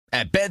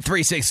At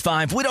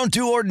Bet365, we don't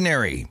do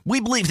ordinary. We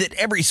believe that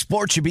every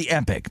sport should be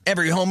epic.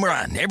 Every home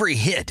run, every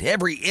hit,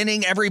 every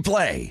inning, every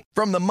play.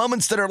 From the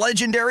moments that are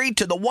legendary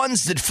to the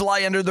ones that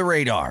fly under the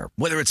radar.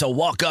 Whether it's a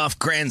walk-off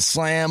grand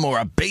slam or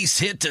a base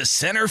hit to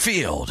center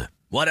field.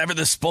 Whatever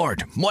the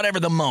sport, whatever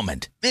the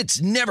moment.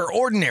 It's never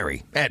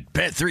ordinary at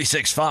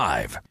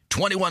Bet365.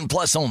 21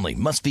 plus only.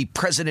 Must be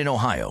present in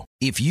Ohio.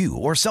 If you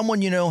or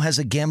someone you know has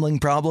a gambling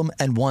problem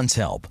and wants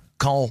help,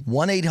 call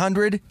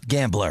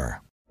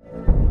 1-800-GAMBLER.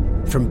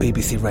 From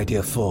BBC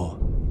Radio 4,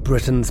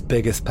 Britain's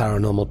biggest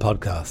paranormal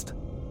podcast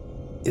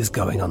is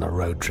going on a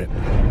road trip.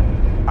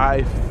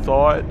 I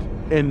thought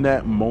in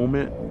that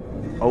moment,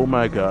 oh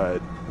my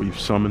God, we've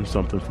summoned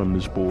something from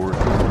this board.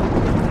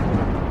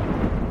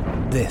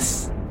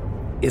 This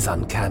is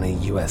Uncanny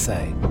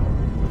USA.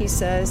 He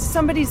says,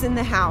 somebody's in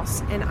the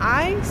house, and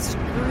I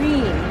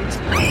screamed.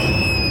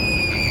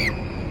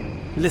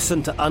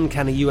 Listen to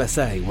Uncanny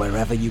USA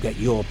wherever you get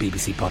your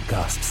BBC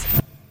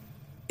podcasts,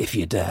 if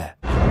you dare.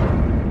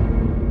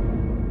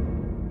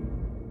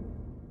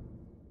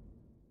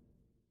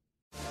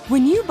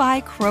 When you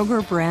buy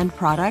Kroger brand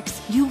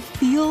products, you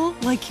feel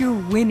like you're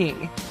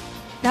winning.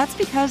 That's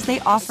because they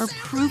offer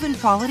proven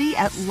quality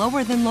at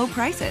lower than low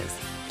prices.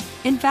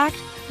 In fact,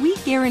 we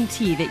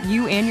guarantee that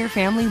you and your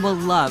family will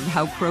love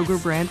how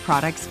Kroger brand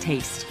products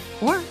taste,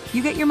 or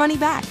you get your money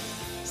back.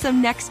 So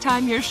next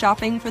time you're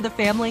shopping for the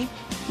family,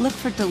 look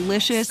for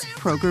delicious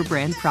Kroger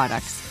brand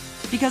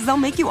products, because they'll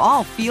make you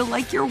all feel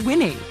like you're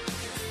winning.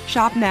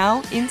 Shop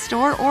now,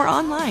 in-store, or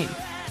online.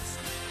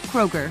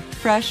 Kroger,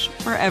 fresh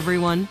for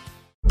everyone.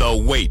 The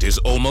wait is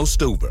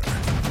almost over.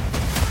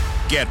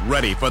 Get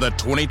ready for the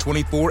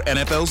 2024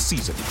 NFL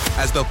season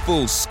as the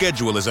full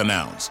schedule is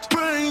announced.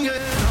 Bring it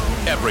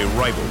on. Every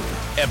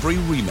rivalry, every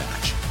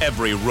rematch,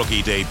 every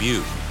rookie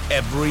debut,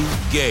 every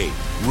game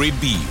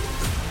revealed.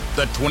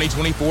 The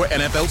 2024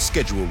 NFL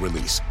schedule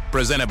release,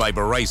 presented by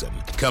Verizon,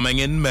 coming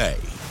in May.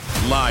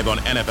 Live on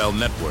NFL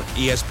Network,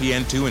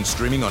 ESPN2, and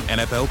streaming on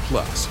NFL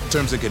Plus.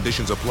 Terms and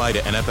conditions apply to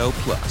NFL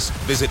Plus.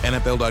 Visit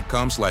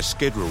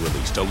NFL.com/schedule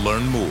release to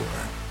learn more.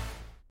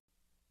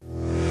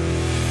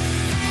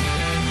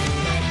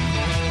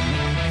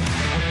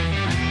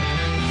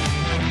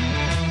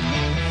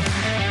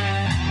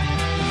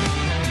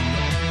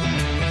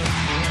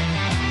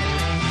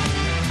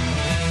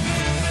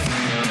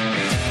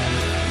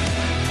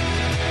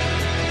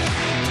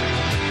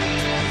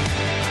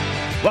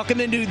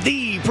 Welcome into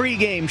the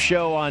pregame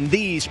show on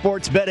the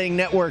Sports Betting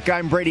Network.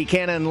 I'm Brady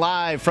Cannon,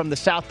 live from the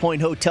South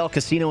Point Hotel,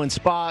 Casino, and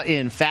Spa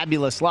in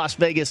fabulous Las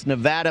Vegas,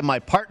 Nevada. My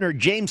partner,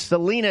 James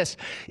Salinas,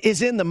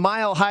 is in the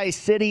Mile High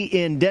City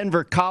in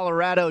Denver,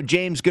 Colorado.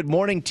 James, good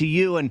morning to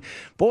you. And,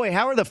 boy,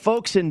 how are the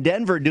folks in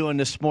Denver doing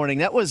this morning?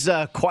 That was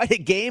quite a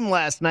game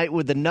last night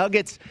with the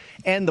Nuggets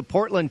and the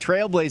Portland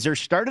Trailblazers.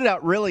 Started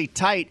out really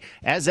tight,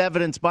 as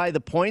evidenced by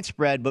the point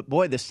spread. But,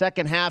 boy, the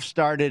second half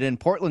started, and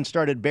Portland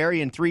started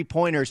burying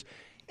three-pointers.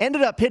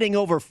 Ended up hitting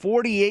over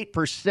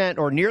 48%,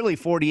 or nearly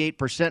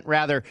 48%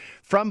 rather,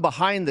 from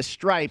behind the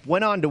stripe.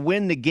 Went on to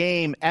win the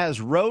game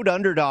as road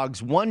underdogs,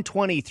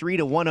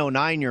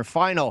 123-109 your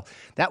final.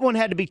 That one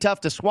had to be tough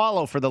to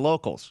swallow for the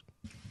locals.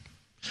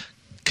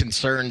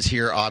 Concerns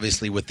here,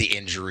 obviously, with the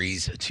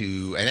injuries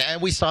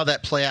and we saw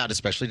that play out,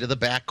 especially to the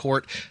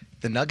backcourt.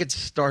 The Nuggets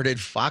started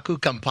Facu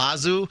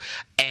Campazzo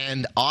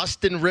and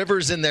Austin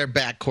Rivers in their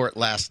backcourt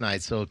last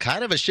night. So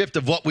kind of a shift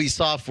of what we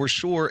saw for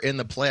sure in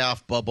the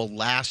playoff bubble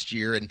last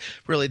year. And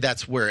really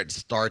that's where it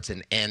starts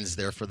and ends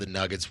there for the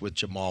Nuggets with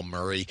Jamal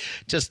Murray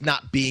just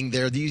not being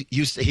there. He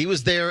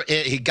was there.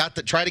 He got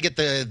try to get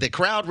the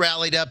crowd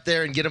rallied up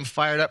there and get them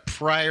fired up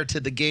prior to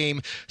the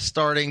game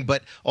starting.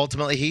 But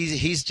ultimately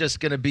he's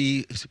going to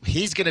be a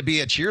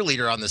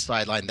cheerleader on the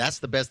sideline. That's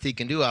the best he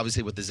can do,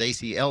 obviously, with his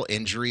ACL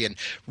injury, and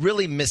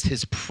really missed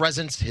his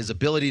presence, his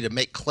ability to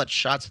make clutch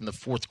shots in the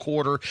fourth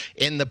quarter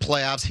in the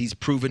playoffs. He's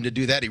proven to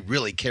do that. He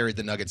really carried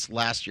the Nuggets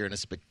last year in a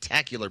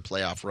spectacular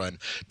playoff run,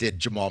 did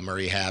Jamal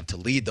Murray have, to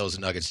lead those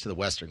Nuggets to the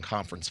Western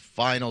Conference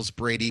Finals,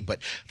 Brady. But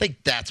I think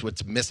that's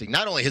what's missing.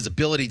 Not only his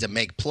ability to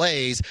make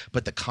plays,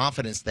 but the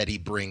confidence that he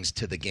brings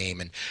to the game.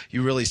 And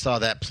you really saw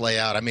that play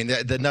out. I mean,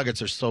 the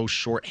Nuggets are so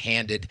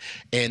short-handed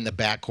in the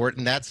backcourt,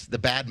 and that's the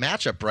bad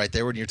matchup right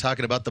there when you're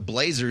talking about the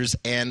Blazers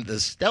and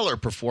the stellar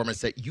performance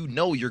that you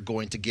know you're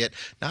going to get,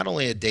 not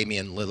only a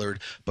Damian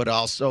Lillard, but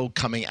also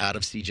coming out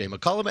of C.J.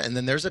 McCollum. And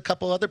then there's a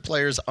couple other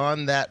players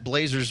on that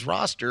Blazers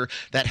roster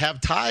that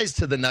have ties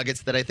to the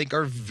Nuggets that I think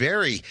are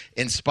very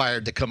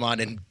inspired to come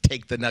on and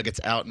take the Nuggets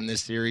out in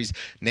this series,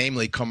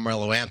 namely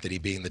Carmelo Anthony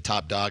being the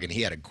top dog, and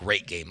he had a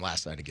great game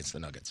last night against the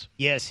Nuggets.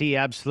 Yes, he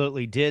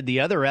absolutely did.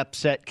 The other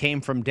upset came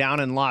from down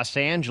in Los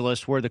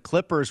Angeles, where the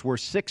Clippers were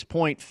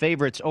 6-point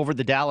favorites over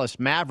the Dallas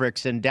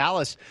Mavericks, and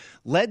Dallas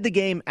led the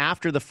game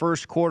after the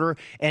first quarter,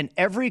 and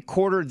every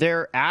quarter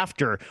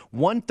thereafter,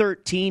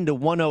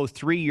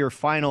 113-103 your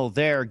final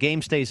there.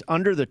 Game stays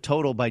under the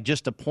total by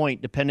just a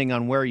point, depending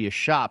on where you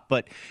shop.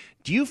 But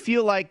Do you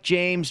feel like,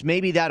 James,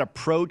 maybe that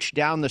approach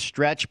down the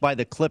stretch by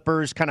the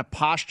Clippers, kind of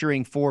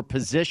posturing for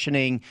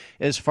positioning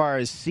as far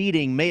as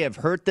seeding, may have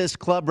hurt this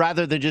club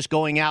rather than just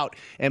going out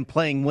and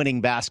playing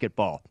winning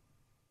basketball?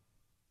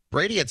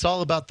 Brady, it's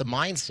all about the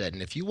mindset.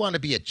 And if you want to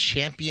be a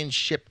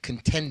championship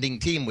contending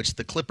team, which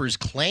the Clippers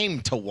claim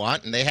to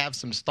want, and they have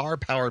some star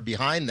power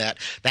behind that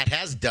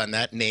has done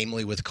that,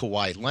 namely with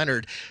Kawhi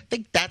Leonard, I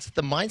think that's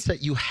the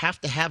mindset you have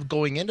to have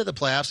going into the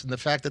playoffs. And the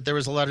fact that there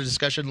was a lot of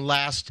discussion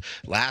last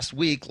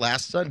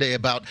Sunday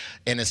about,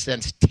 in a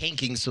sense,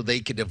 tanking so they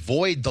could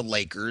avoid the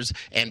Lakers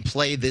and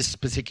play this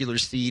particular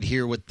seed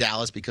here with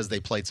Dallas because they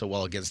played so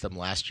well against them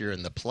last year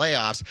in the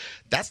playoffs.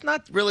 That's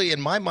not really,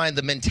 in my mind,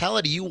 the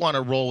mentality you want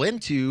to roll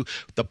into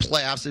the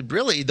playoffs.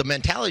 Really, the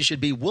mentality should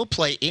be we'll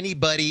play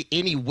anybody,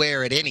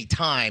 anywhere, at any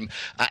time.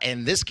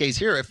 In this case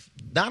here, if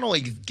not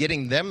only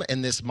getting them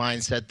in this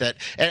mindset that,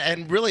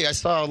 and really I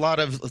saw a lot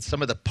of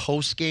some of the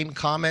post-game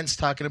comments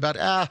talking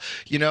about,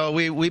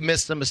 we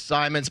missed some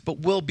assignments, but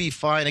we'll be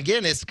fine.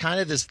 Again, it's kind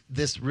of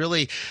this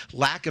really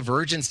lack of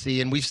urgency,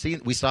 and we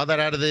saw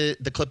that out of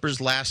the Clippers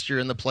last year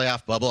in the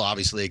playoff bubble,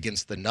 obviously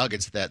against the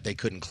Nuggets, that they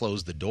couldn't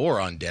close the door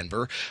on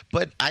Denver.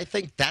 But I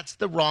think that's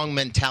the wrong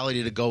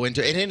mentality to go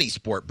into in any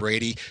sport,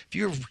 Brady. If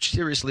you're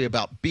seriously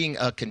about being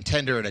a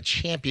contender and a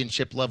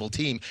championship level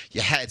team,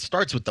 it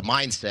starts with the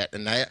mindset.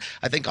 And I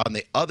think on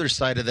the other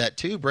side of that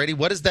too, Brady,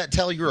 what does that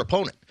tell your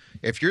opponent?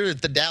 If you're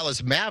the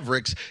Dallas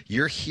Mavericks,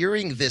 you're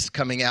hearing this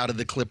coming out of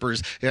the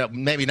Clippers,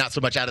 maybe not so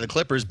much out of the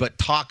Clippers, but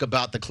talk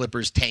about the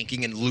Clippers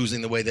tanking and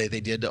losing the way they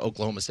did to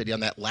Oklahoma City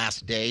on that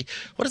last day.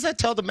 What does that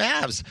tell the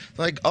Mavs?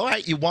 Like, all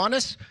right, you want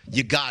us?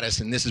 You got us,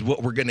 and this is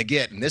what we're going to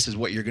get, and this is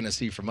what you're going to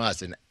see from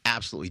us. An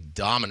absolutely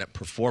dominant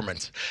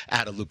performance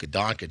out of Luka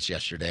Doncic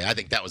yesterday. I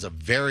think that was a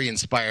very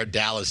inspired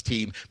Dallas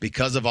team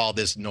because of all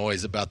this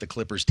noise about the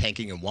Clippers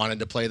tanking and wanting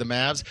to play the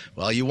Mavs.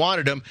 Well, you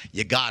wanted them,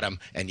 you got them,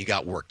 and you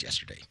got worked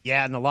yesterday.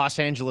 Yeah, and the Los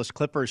Angeles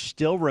Clippers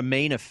still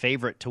remain a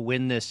favorite to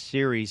win this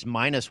series,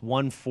 minus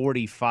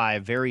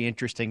 145. Very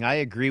interesting. I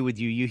agree with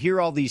you. You hear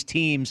all these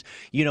teams,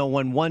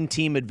 when one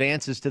team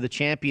advances to the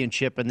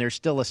championship and there's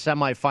still a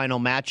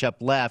semifinal matchup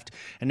left,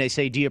 and they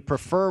say, do you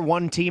prefer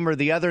one team or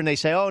the other? And they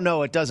say, oh,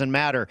 no, it doesn't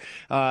matter.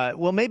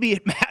 Well, maybe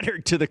it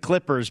mattered to the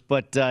Clippers,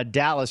 but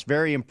Dallas,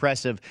 very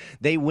impressive.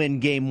 They win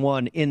game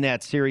one in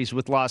that series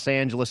with Los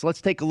Angeles.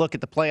 Let's take a look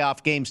at the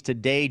playoff games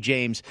today,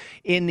 James,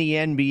 in the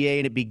NBA,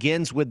 and it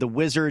begins with the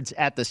Wizards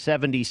at the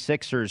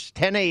 76ers.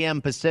 10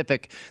 a.m.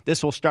 Pacific.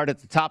 This will start at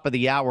the top of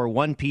the hour,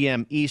 1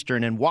 p.m.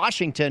 Eastern. And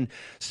Washington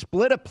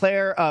split a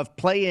pair of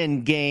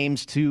play-in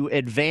games to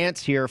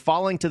advance here,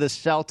 falling to the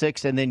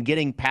Celtics and then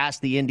getting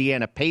past the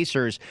Indiana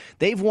Pacers.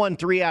 They've won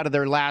 3 out of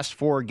their last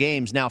 4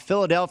 games. Now,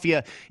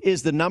 Philadelphia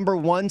is the number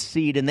 1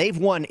 seed, and they've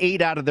won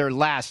 8 out of their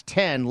last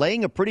 10,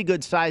 laying a pretty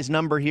good size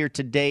number here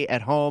today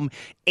at home.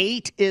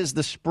 8 is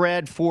the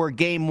spread for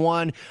game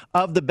 1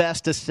 of the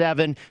best of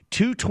 7.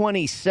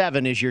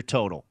 227 is your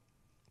total.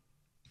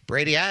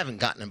 Brady, I haven't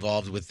gotten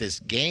involved with this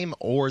game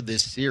or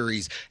this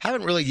series.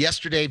 Haven't really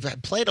yesterday.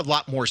 Played a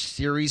lot more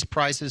series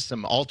prices,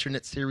 some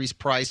alternate series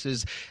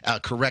prices,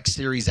 correct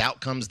series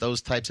outcomes,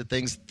 those types of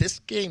things. This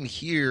game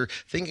here,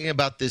 thinking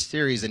about this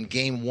series in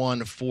game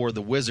 1 for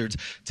the Wizards,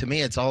 to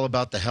me it's all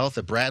about the health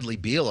of Bradley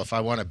Beal if I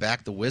want to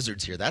back the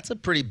Wizards here. That's a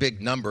pretty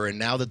big number, and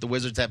now that the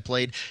Wizards have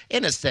played,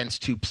 in a sense,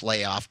 2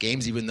 playoff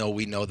games, even though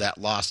we know that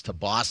loss to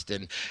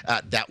Boston,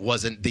 it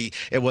wasn't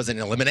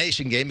an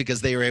elimination game because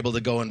they were able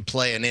to go and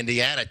play an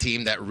Indiana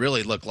team that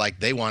really looked like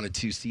they wanted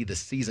to see the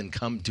season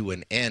come to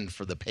an end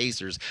for the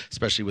Pacers,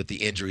 especially with the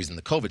injuries and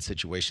the COVID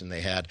situation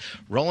they had.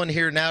 Rolling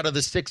here now to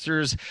the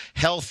Sixers'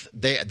 health.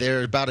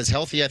 They're about as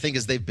healthy, I think,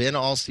 as they've been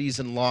all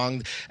season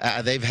long.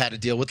 They've had to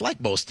deal with, like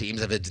most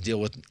teams, have had to deal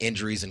with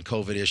injuries and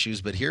COVID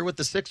issues. But here with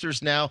the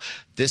Sixers now,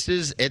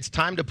 it's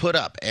time to put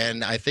up.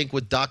 And I think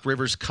with Doc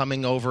Rivers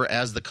coming over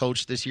as the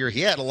coach this year, he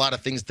had a lot of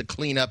things to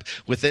clean up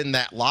within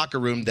that locker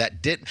room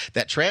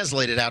that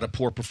translated out a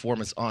poor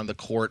performance on the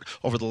court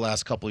over the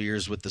last couple of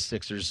years with the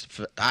Sixers.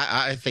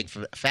 I think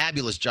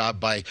fabulous job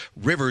by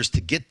Rivers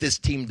to get this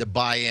team to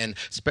buy in,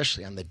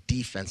 especially on the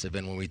defensive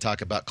end. When we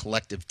talk about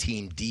collective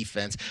team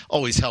defense,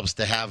 always helps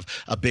to have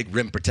a big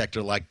rim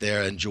protector like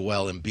there and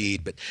Joel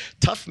Embiid. But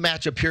tough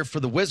matchup here for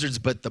the Wizards,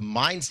 but the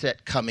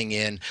mindset coming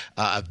in,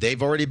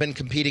 they've already been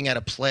competing at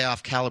a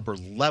playoff caliber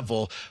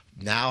level.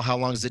 Now, how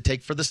long does it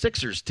take for the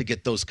Sixers to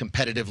get those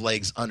competitive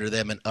legs under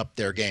them and up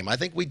their game? I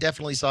think we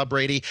definitely saw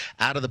Brady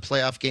out of the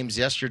playoff games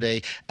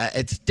yesterday.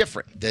 It's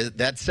different.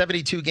 That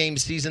 72-game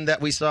season that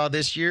we saw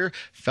this year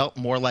felt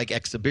more like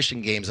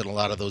exhibition games in a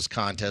lot of those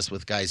contests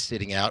with guys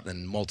sitting out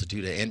and a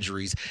multitude of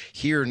injuries.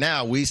 Here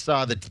now, we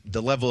saw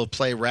the level of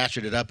play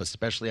ratcheted up,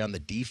 especially on the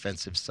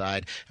defensive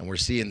side, and we're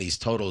seeing these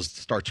totals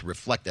start to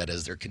reflect that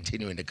as they're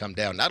continuing to come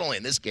down, not only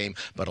in this game,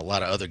 but a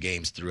lot of other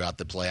games throughout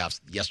the playoffs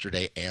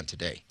yesterday and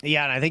today.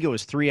 Yeah, and I think it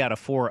was 3 out of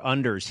 4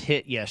 unders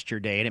hit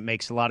yesterday, and it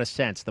makes a lot of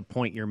sense, the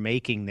point you're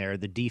making there.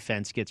 The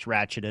defense gets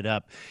ratcheted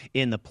up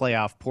in the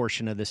playoff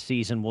portion of the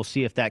season. We'll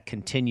see if that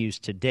continues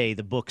today.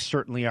 The books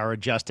certainly are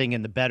adjusting,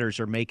 and the bettors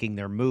are making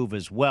their move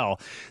as well.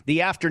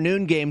 The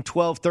afternoon game,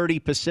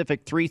 12:30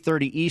 Pacific,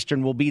 3:30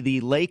 Eastern, will be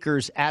the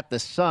Lakers at the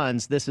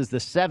Suns. This is the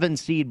 7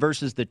 seed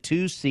versus the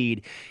 2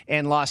 seed,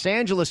 and Los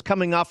Angeles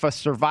coming off of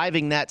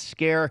surviving that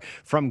scare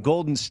from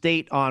Golden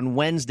State on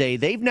Wednesday.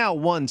 They've now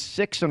won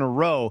 6 in a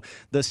row.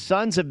 The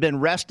Suns have been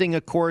resting,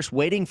 of course,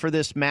 waiting for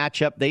this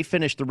matchup. They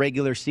finished the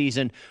regular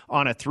season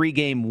on a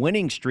 3-game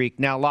winning streak.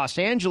 Now, Los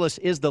Angeles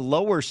is the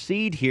lower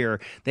seed here.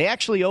 They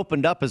actually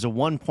opened up as a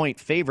 1-point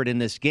favorite in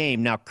this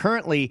game. Now,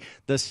 currently,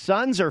 the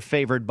Suns are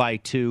favored by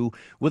 2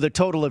 with a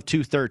total of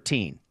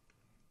 213.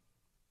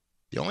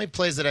 The only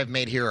plays that I've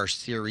made here are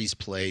series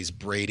plays,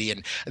 Brady.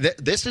 And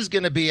this is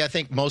going to be, I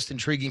think, most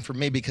intriguing for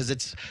me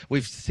because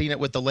we've seen it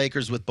with the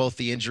Lakers with both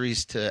the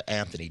injuries to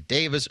Anthony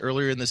Davis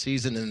earlier in the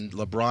season and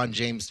LeBron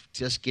James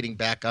just getting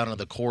back onto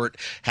the court.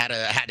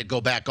 Had to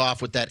go back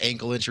off with that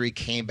ankle injury,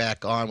 came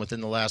back on within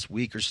the last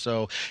week or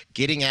so,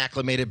 getting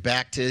acclimated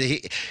back to,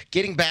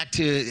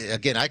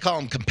 again, I call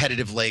them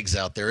competitive legs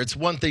out there. It's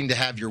one thing to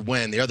have your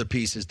win. The other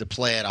piece is to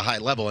play at a high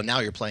level, and now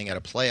you're playing at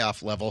a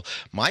playoff level.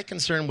 My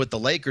concern with the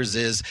Lakers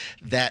is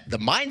that the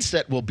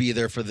mindset will be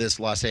there for this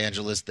Los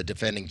Angeles, the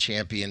defending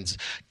champions,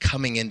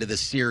 coming into the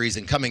series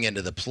and coming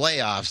into the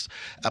playoffs.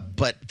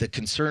 But the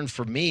concern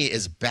for me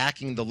is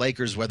backing the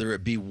Lakers, whether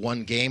it be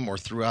one game or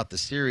throughout the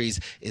series,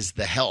 is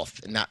the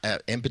health. Now,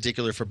 in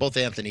particular for both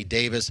Anthony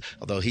Davis,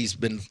 although he's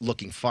been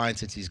looking fine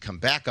since he's come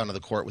back onto the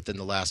court within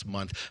the last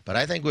month. But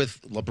I think with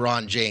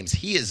LeBron James,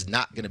 he is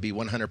not going to be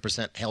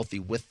 100% healthy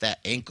with that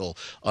ankle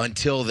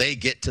until they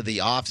get to the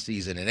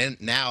offseason. And then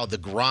now the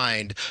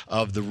grind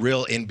of the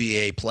real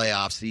NBA playoff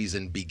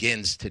season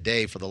begins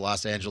today for the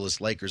Los Angeles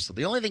Lakers. So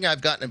the only thing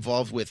I've gotten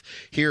involved with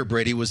here,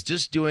 Brady, was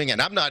just doing,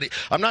 and I'm not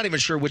even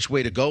sure which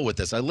way to go with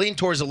this. I lean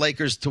towards the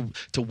Lakers to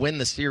win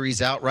the series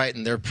outright,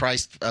 and they're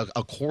priced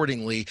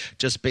accordingly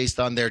just based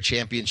on their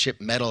championship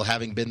medal,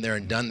 having been there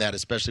and done that,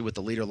 especially with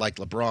a leader like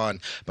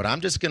LeBron. But I'm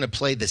just going to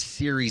play the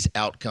series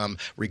outcome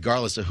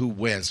regardless of who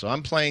wins. So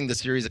I'm playing the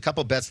series. A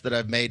couple bets that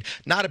I've made.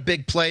 Not a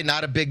big play,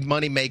 not a big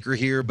money maker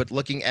here, but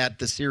looking at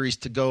the series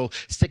to go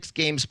 6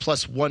 games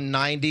plus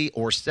 190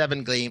 or 7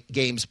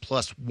 games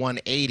plus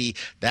 180.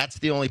 That's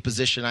the only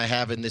position I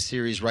have in this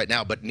series right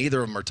now, but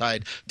neither of them are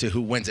tied to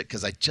who wins it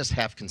because I just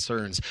have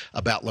concerns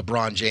about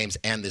LeBron James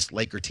and this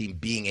Laker team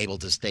being able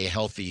to stay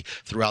healthy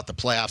throughout the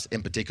playoffs,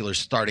 in particular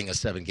starting a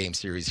 7-game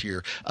series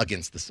here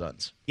against the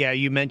Suns. Yeah,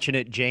 you mentioned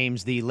it,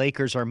 James. The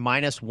Lakers are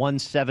minus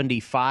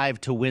 175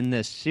 to win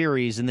this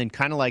series, and then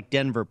kind of like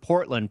Denver,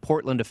 Portland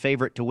a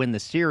favorite to win the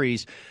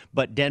series,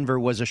 but Denver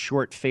was a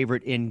short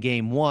favorite in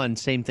Game 1.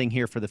 Same thing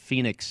here for the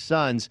Phoenix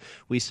Suns.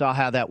 We saw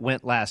how that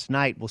went last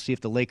night. We'll see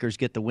if the Lakers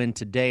get the win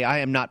today. I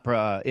am not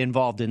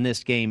involved in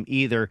this game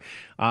either.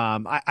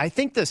 I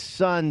think the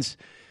Suns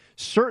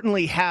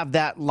certainly have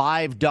that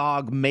live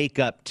dog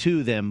makeup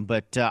to them,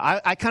 but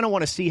I kind of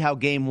want to see how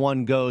Game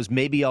 1 goes.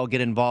 Maybe I'll get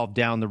involved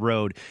down the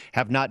road.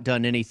 Have not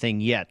done anything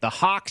yet. The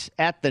Hawks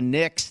at the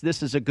Knicks.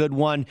 This is a good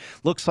one.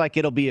 Looks like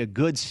it'll be a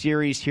good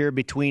series here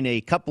between a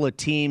couple of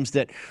teams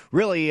that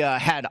really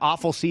had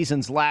awful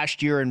seasons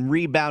last year and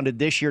rebounded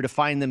this year to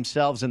find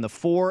themselves in the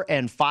 4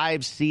 and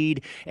 5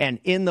 seed and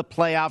in the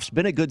playoffs.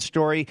 Been a good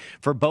story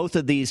for both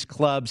of these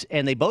clubs,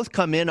 and they both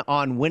come in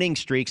on winning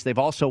streaks. They've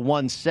also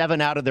won 7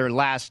 out of their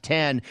last 10.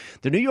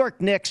 The New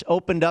York Knicks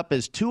opened up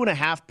as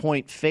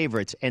 2.5-point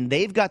favorites, and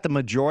they've got the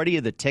majority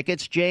of the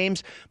tickets,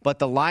 James, but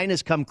the line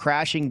has come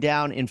crashing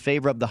down in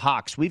favor of the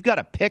Hawks. We've got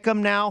to pick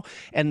them now,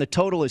 and the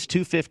total is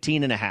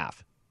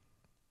 215.5.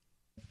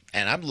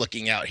 And I'm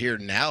looking out here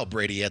now,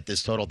 Brady, at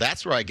this total.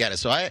 That's where I get it.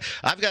 So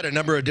I've got a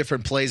number of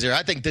different plays here.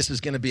 I think this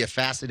is going to be a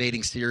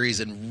fascinating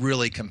series and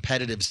really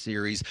competitive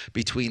series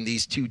between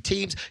these two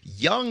teams.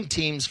 Young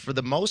teams for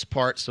the most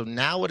part. So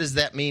now what does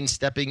that mean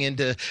stepping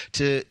into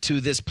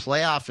this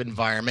playoff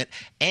environment?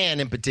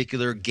 And in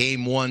particular,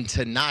 Game 1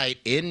 tonight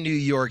in New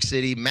York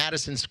City,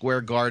 Madison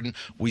Square Garden.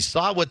 We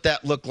saw what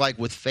that looked like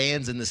with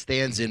fans in the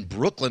stands in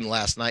Brooklyn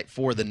last night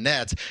for the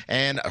Nets.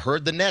 And I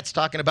heard the Nets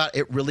talking about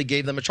it really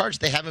gave them a charge.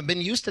 They haven't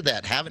been used to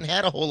that. Haven't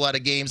had a whole lot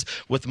of games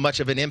with much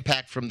of an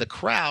impact from the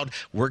crowd.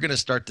 We're going to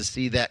start to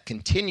see that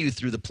continue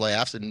through the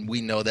playoffs, and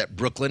we know that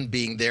Brooklyn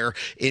being there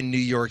in New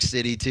York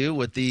City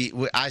too,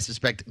 I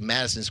suspect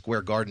Madison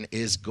Square Garden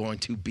is going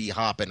to be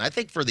hopping. I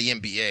think for the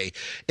NBA,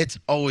 it's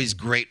always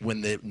great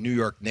when the New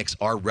York Knicks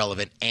are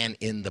relevant and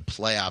in the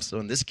playoffs. So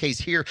in this case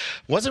here,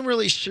 wasn't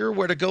really sure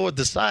where to go with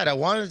the side. I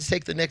wanted to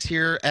take the Knicks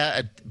here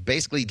at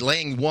basically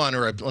laying one,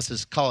 or let's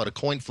just call it a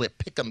coin flip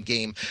pick'em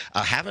game.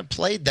 I haven't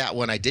played that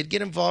one. I did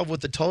get involved with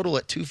the total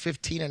at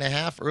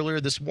 215.5 earlier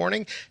this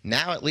morning.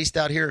 Now, at least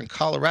out here in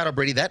Colorado,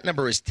 Brady, that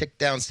number is ticked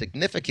down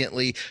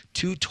significantly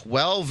to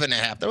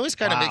 12.5. That always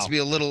kind of makes me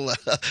a little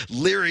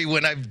leery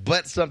when I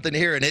bet something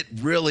here, and it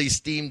really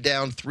steamed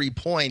down 3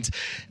 points.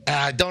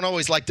 I don't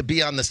always like to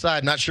be on the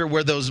side. Not sure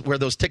where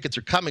those tickets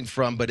are coming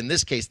from, but in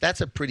this case,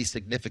 that's a pretty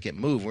significant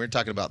move. We're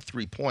talking about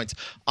 3 points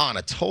on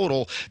a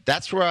total.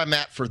 That's where I'm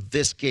at for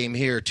this game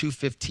here,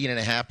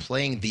 215.5,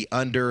 playing the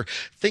under.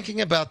 Thinking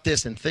about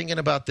this and thinking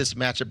about this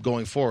matchup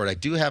going forward, I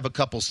do have a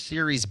couple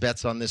series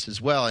bets on this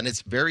as well, and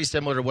it's very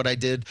similar to what I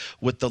did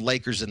with the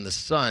Lakers and the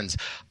Suns.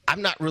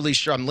 I'm not really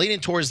sure. I'm leaning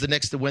towards the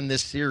Knicks to win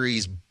this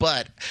series,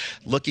 but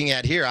looking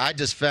at here, I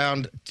just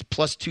found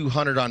plus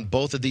 200 on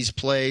both of these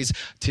plays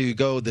to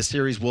go the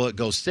series. Will it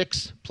go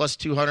 6 plus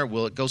 200?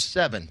 Will it go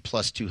 7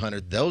 plus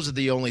 200? Those are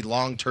the only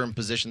long-term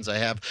positions I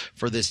have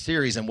for this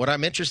series. And what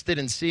I'm interested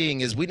in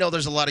seeing is we know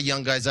there's a lot of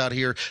young guys out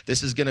here.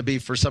 This is going to be,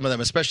 for some of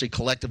them, especially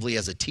collectively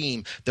as a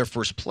team, their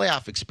first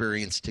playoff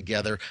experience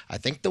together. I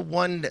think the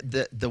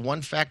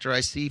one factor I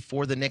see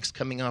for the Knicks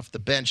coming off the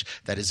bench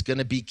that is going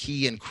to be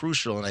key and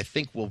crucial, and I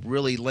think will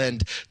really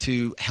lend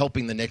to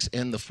helping the Knicks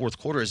in the fourth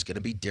quarter, is going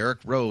to be Derrick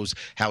Rose.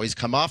 How he's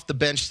come off the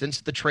bench since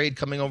the trade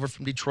coming over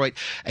from Detroit.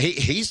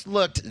 He's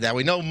looked, now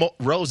we know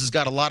Rose has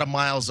got a lot of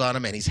miles on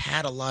him and he's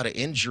had a lot of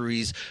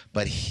injuries,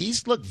 but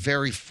he's looked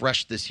very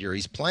fresh this year.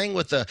 He's playing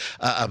with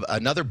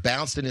another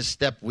bounce in his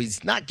step.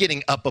 He's not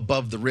getting up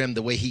above the rim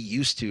the way he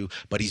used to,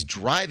 but he's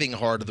driving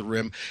hard to the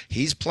rim.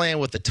 He's playing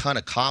with a ton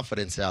of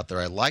confidence out there.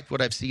 I like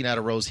what I've seen out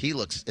of Rose. He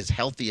looks as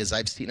healthy as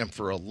I've seen him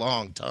for a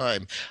long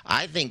time.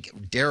 I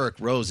think Derrick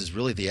Rose is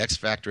really the X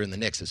factor in the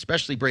Knicks,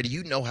 especially, Brady,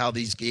 you know how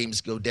these games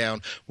go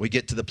down. We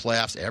get to the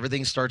playoffs,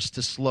 everything starts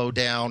to slow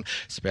down,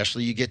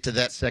 especially you get to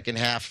that second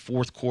half,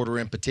 fourth quarter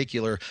in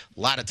particular. A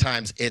lot of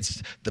times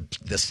it's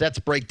the sets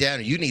break down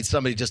and you need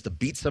somebody just to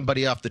beat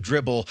somebody off the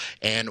dribble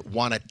and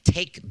want to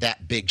take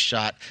that big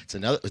shot.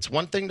 It's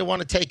one thing to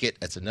want to take it.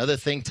 It's another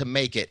thing to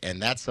make it,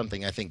 and that's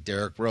something I think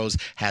Derrick Rose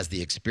has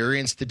the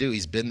experience to do.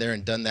 He's been there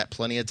and done that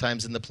plenty of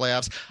times in the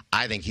playoffs.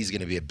 I think he's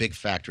going to be a big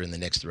factor in the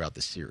Knicks throughout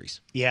the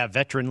series. Yeah,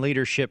 veteran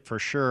leadership for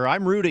sure.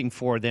 I'm rooting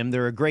for them.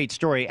 They're a great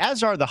story,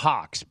 as are the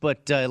Hawks.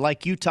 But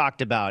like you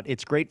talked about,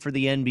 it's great for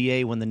the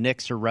NBA when the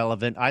Knicks are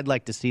relevant. I'd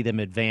like to see them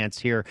advance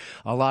here.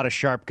 A lot of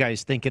sharp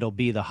guys think it'll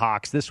be the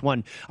Hawks. This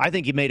one, I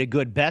think you made a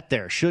good bet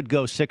there. Should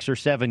go 6 or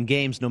 7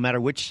 games, no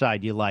matter which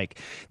side you like.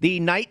 The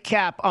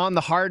nightcap on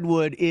the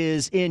hardwood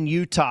is in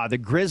Utah. The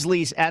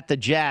Grizzlies at the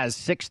Jazz,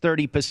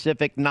 6:30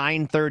 Pacific,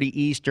 9:30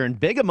 Eastern.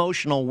 Big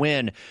emotional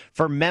win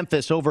for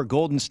Memphis over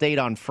Golden State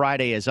on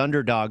Friday as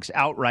underdogs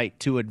outright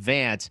to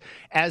advance.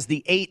 As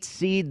the 8th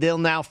seed, they'll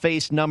now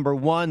face number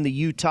 1, the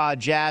Utah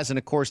Jazz, and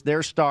of course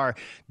their star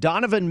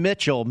Donovan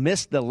Mitchell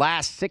missed the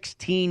last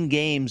 16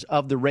 games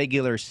of the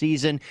regular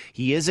season.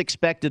 He is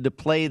expected to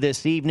play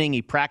this evening.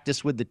 He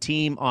practiced with the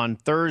team on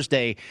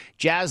Thursday.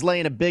 Jazz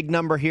laying a big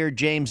number here,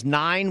 James,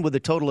 9 with a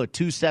total of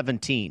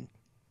 217.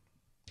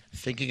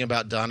 Thinking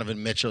about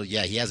Donovan Mitchell,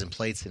 yeah, he hasn't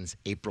played since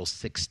April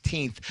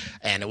 16th,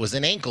 and it was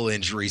an ankle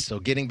injury. So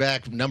getting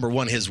back, number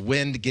one, his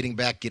wind, getting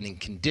back, getting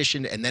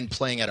conditioned, and then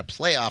playing at a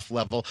playoff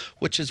level,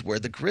 which is where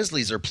the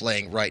Grizzlies are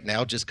playing right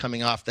now, just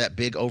coming off that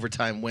big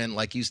overtime win,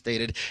 like you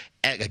stated,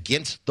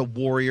 against the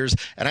Warriors.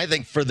 And I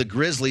think for the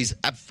Grizzlies,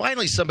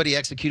 finally somebody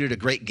executed a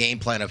great game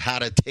plan of how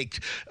to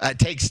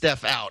take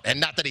Steph out.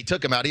 And not that he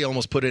took him out, he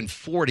almost put in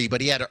 40,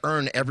 but he had to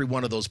earn every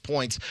one of those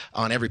points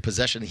on every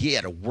possession. He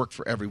had to work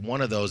for every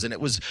one of those, and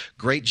it was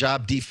great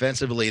job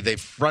defensively. They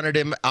fronted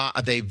him.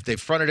 They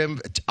fronted him,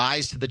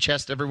 eyes to the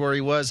chest everywhere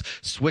he was,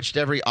 switched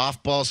every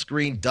off-ball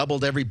screen,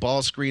 doubled every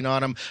ball screen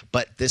on him.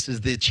 But this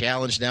is the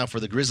challenge now for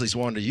the Grizzlies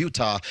going to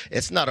Utah.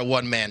 It's not a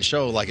one-man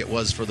show like it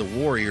was for the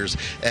Warriors.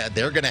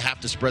 They're going to have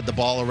to spread the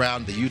ball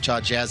around. The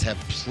Utah Jazz have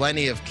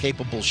plenty of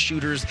capable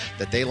shooters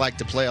that they like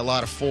to play a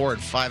lot of 4-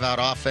 and 5-out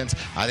offense.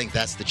 I think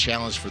that's the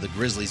challenge for the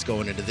Grizzlies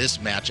going into this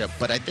matchup.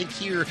 But I think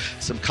here,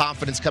 some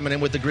confidence coming in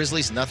with the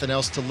Grizzlies. Nothing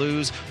else to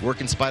lose.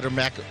 Working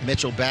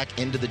Mitchell back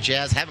into the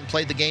Jazz. Haven't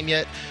played the game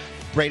yet,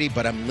 Brady,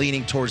 but I'm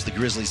leaning towards the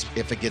Grizzlies.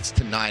 If it gets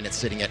to 9, it's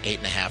sitting at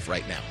 8.5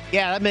 right now.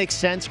 Yeah, that makes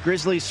sense.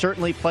 Grizzlies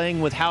certainly playing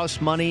with house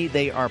money.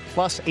 They are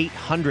plus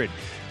 800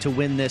 to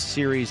win this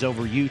series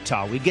over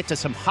Utah. We get to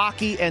some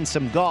hockey and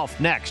some golf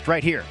next,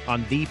 right here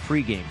on The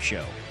Pregame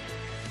Show.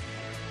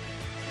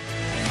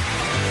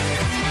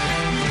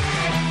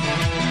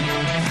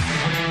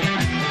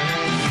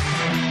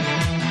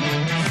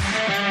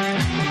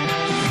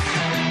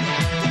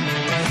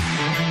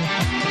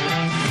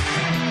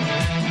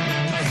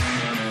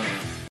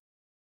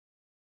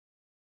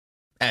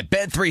 At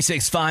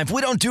Bet365,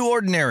 we don't do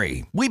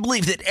ordinary. We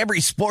believe that every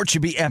sport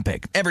should be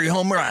epic. Every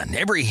home run,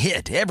 every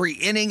hit, every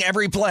inning,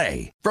 every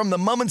play. From the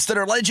moments that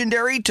are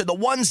legendary to the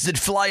ones that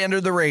fly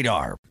under the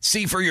radar.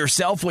 See for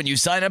yourself when you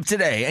sign up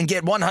today and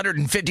get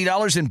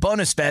 $150 in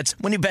bonus bets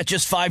when you bet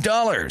just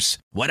 $5.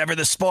 Whatever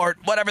the sport,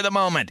 whatever the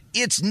moment,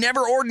 it's never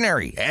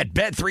ordinary at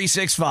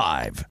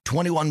Bet365.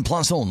 21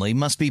 plus only.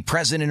 Must be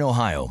present in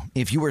Ohio.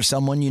 If you or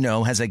someone you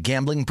know has a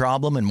gambling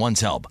problem and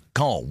wants help,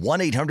 call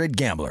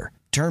 1-800-GAMBLER.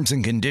 Terms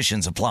and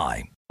conditions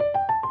apply.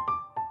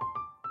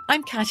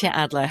 I'm Katya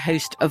Adler,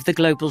 host of The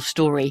Global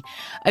Story.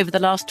 Over the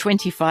last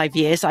 25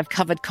 years, I've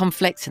covered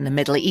conflicts in the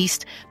Middle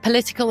East,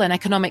 political and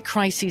economic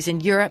crises in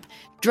Europe,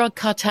 drug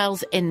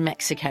cartels in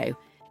Mexico.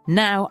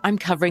 Now I'm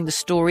covering the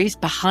stories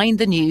behind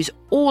the news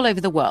all over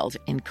the world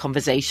in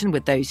conversation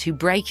with those who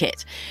break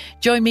it.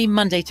 Join me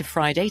Monday to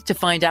Friday to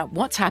find out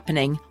what's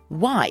happening,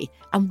 why,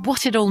 and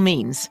what it all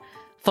means.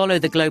 Follow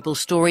The Global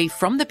Story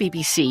from the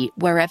BBC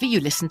wherever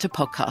you listen to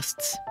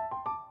podcasts.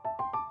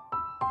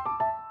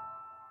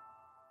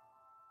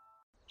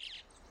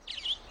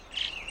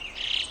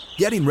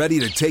 Getting ready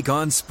to take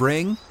on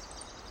spring?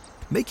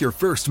 Make your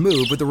first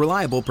move with the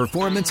reliable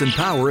performance and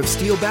power of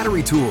Steel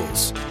battery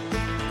tools.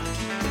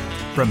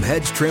 From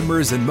hedge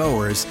trimmers and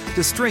mowers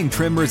to string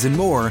trimmers and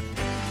more,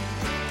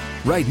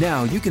 right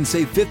now you can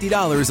save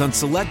 $50 on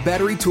select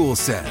battery tool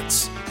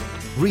sets.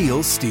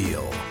 Real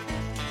Steel.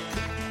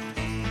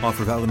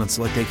 Offer valid on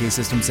select AK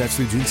system sets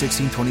through June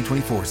 16,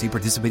 2024. See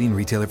participating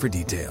retailer for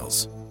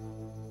details.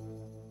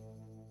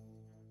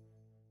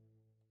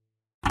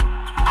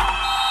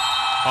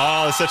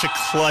 Oh, it's such a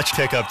clutch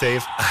pickup,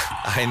 Dave.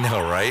 I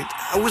know, right?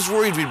 I was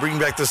worried we'd bring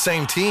back the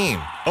same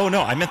team. Oh,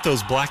 no, I meant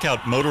those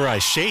blackout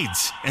motorized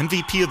shades.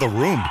 MVP of the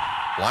room.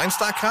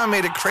 Blinds.com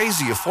made it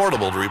crazy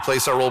affordable to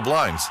replace our old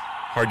blinds.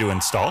 Hard to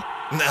install?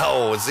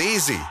 No, it's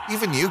easy.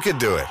 Even you could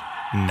do it.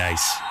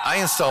 Nice. I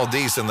installed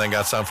these and then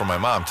got some for my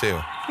mom, too.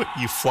 What,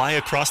 you fly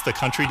across the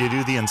country to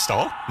do the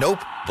install?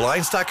 Nope.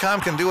 Blinds.com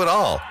can do it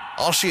all.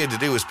 All she had to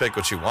do was pick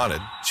what she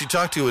wanted. She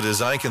talked to a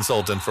design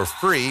consultant for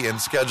free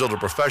and scheduled a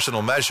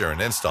professional measure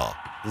and install.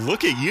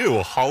 Look at you,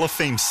 a Hall of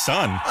Fame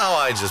son. Oh,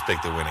 I just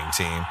picked the winning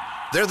team.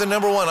 They're the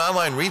 #1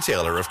 online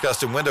retailer of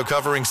custom window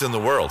coverings in the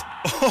world.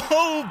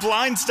 Oh,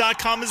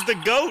 Blinds.com is the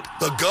GOAT.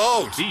 The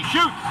GOAT! He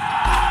shoots!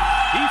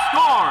 He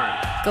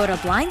scores! Go to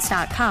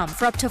Blinds.com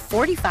for up to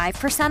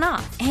 45%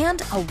 off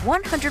and a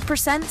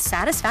 100%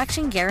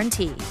 satisfaction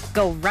guarantee.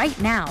 Go right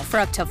now for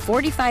up to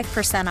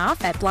 45%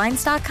 off at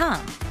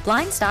Blinds.com.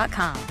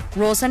 Blinds.com.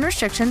 Rules and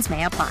restrictions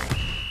may apply.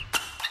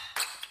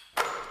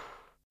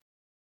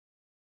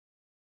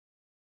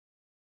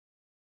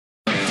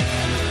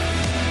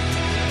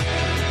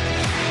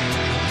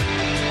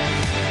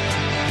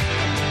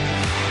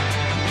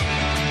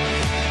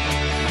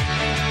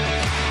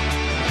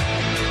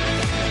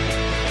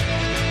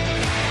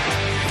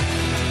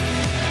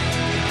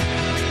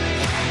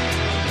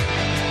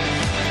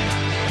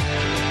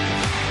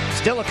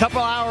 Still a couple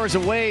hours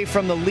away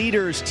from the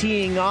leaders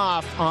teeing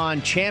off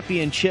on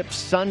Championship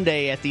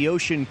Sunday at the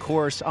Ocean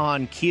Course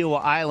on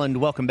Kiawah Island.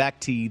 Welcome back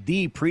to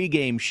the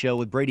pregame show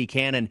with Brady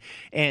Cannon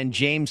and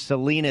James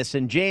Salinas.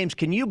 And James,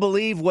 can you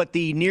believe what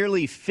the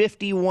nearly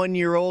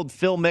 51-year-old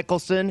Phil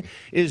Mickelson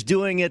is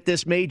doing at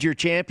this major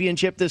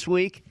championship this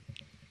week?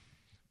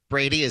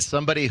 Brady, is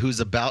somebody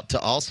who's about to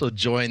also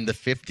join the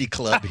 50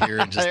 club here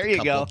in just a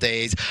couple of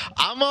days.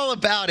 I'm all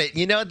about it.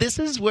 You know, this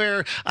is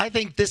where I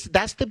think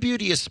that's the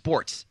beauty of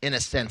sports, in a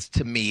sense,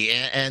 to me.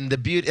 And the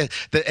beauty,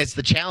 it's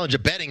the challenge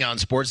of betting on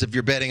sports, if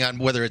you're betting on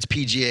whether it's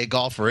PGA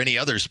golf or any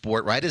other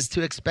sport, right, is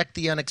to expect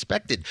the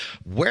unexpected.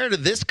 Where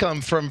did this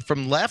come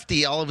from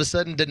Lefty all of a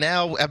sudden to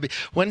now? I mean,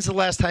 when's the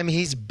last time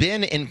he's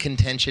been in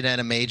contention at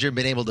a major,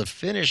 been able to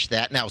finish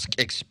that? Now,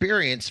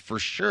 experience for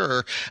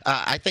sure.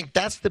 I think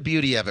that's the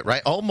beauty of it,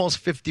 right? Almost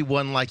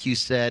 51, like you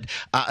said,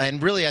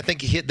 and really, I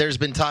think he's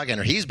been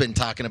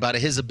talking about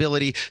his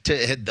ability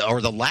to,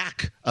 or the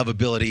lack of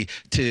ability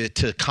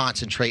to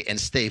concentrate and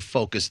stay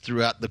focused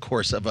throughout the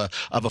course of a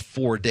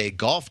 4-day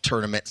golf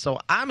tournament. So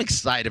I'm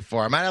excited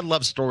for him. I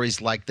love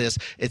stories like this.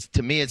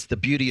 To me, it's the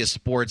beauty of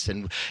sports,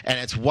 and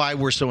it's why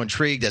we're so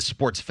intrigued as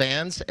sports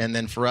fans, and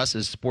then for us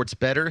as sports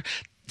bettors.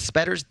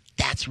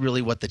 That's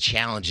really what the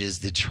challenge is,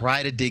 to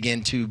try to dig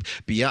into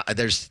beyond.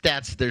 There's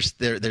stats,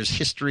 there's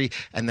history,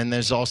 and then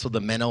there's also the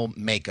mental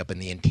makeup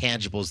and the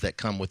intangibles that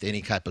come with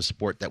any type of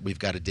sport that we've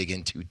got to dig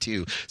into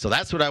too. So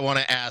that's what I want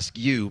to ask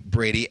you,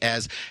 Brady,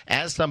 as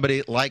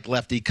somebody like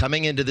Lefty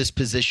coming into this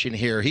position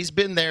here. He's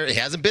been there, he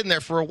hasn't been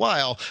there for a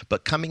while,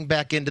 but coming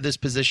back into this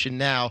position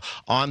now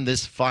on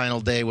this final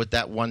day with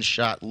that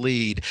one-shot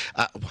lead.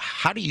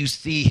 How do you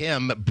see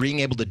him being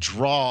able to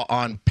draw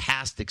on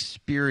past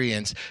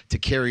experience to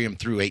carry him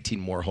through 18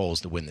 more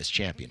holes to win this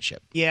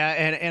championship? Yeah,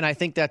 and I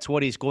think that's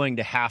what he's going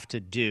to have to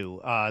do.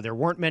 There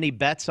weren't many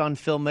bets on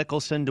Phil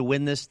Mickelson to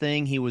win this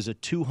thing. He was a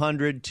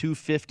 200,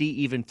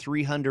 250, even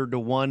 300 to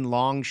 1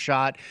 long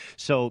shot.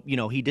 So, you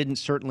know, he didn't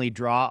certainly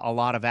draw a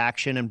lot of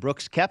action. And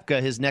Brooks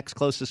Koepka, his next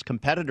closest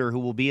competitor, who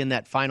will be in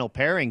that final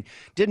pairing,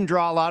 didn't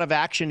draw a lot of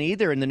action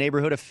either, in the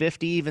neighborhood of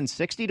 50, even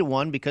 60 to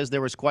 1, because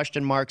there was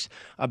question marks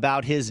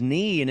about his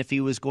knee and if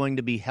he was going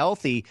to be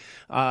healthy.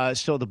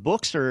 So the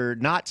books are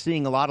not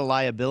seeing a lot of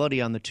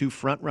liability on the two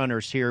front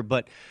runners here,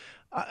 but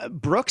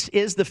Brooks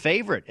is the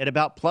favorite at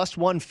about plus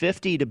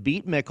 150 to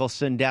beat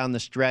Mickelson down the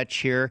stretch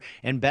here,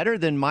 and better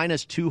than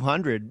minus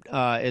 200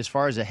 as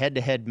far as a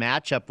head-to-head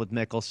matchup with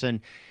Mickelson.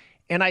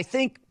 And I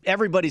think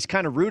everybody's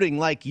kind of rooting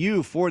like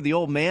you for the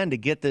old man to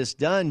get this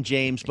done,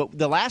 James. But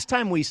the last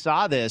time we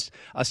saw this,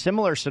 a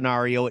similar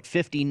scenario at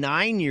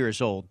 59 years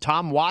old,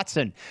 Tom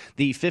Watson,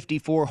 the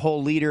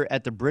 54-hole leader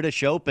at the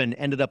British Open,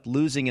 ended up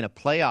losing in a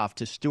playoff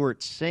to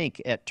Stuart Sink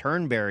at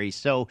Turnberry.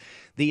 So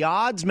the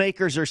odds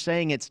makers are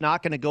saying it's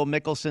not going to go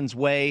Mickelson's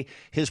way.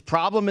 His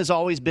problem has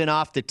always been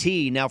off the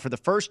tee. Now, for the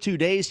first 2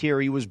 days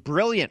here, he was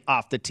brilliant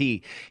off the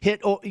tee.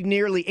 Hit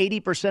nearly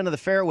 80% of the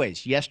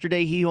fairways.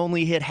 Yesterday, he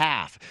only hit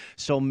half.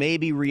 So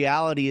maybe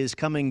reality is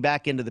coming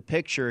back into the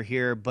picture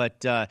here,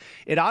 but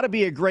it ought to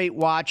be a great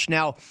watch.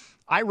 Now,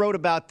 I wrote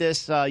about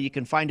this. You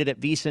can find it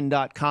at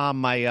vsin.com,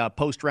 my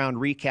post-round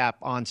recap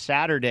on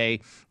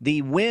Saturday.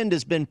 The wind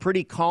has been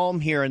pretty calm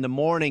here in the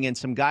morning, and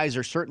some guys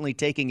are certainly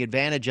taking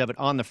advantage of it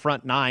on the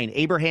front nine.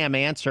 Abraham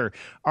Answer,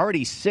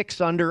 already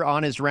 6 under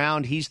on his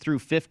round. He's through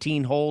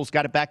 15 holes,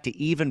 got it back to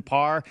even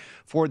par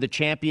for the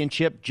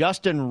championship.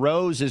 Justin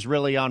Rose is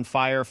really on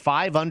fire,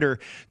 5 under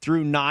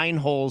through 9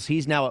 holes.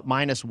 He's now at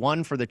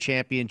 -1 for the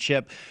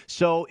championship.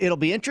 So it'll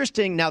be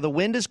interesting. Now, the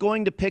wind is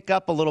going to pick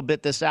up a little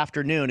bit this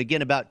afternoon.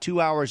 Again, about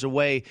 2 hours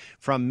away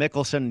from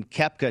Mickelson and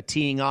Koepka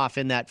teeing off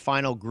in that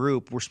final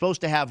group. We're supposed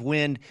to have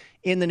wind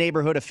in the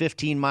neighborhood of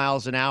 15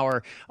 miles an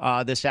hour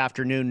this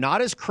afternoon.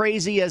 Not as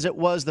crazy as it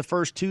was the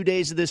first 2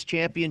 days of this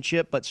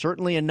championship, but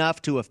certainly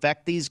enough to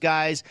affect these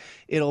guys.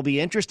 It'll be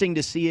interesting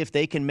to see if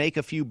they can make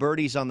a few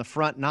birdies on the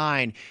front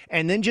nine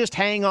and then just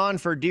hang on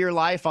for dear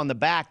life on the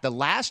back. The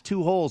last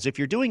 2 holes, if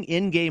you're doing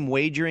in-game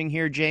wagering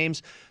here,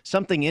 James,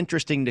 something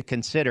interesting to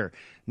consider.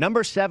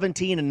 Number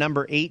 17 and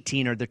number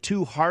 18 are the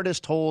 2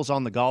 hardest holes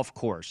on the golf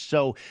course.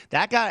 So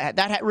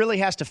that really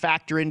has to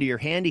factor into your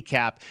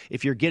handicap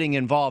if you're getting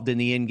involved in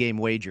the in-game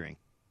wagering.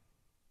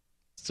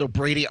 So,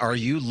 Brady, are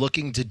you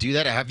looking to do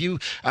that?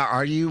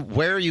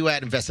 Where are you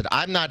at invested?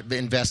 I'm not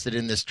invested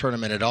in this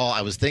tournament at all.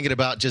 I was thinking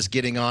about just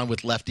getting on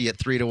with Lefty at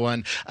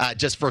 3-1,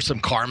 just for some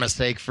karma's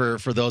sake for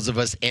those of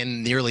us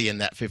nearly in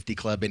that 50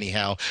 club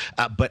anyhow.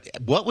 But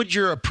what would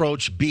your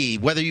approach be,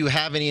 whether you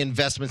have any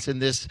investments in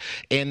this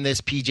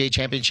PGA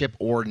Championship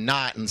or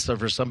not? And so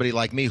for somebody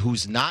like me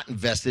who's not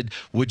invested,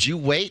 would you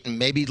wait and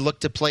maybe look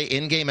to play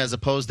in-game as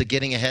opposed to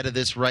getting ahead of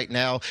this right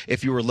now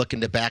if you were looking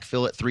to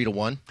backfill at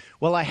 3-1?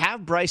 Well, I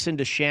have Bryson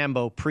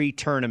DeChambeau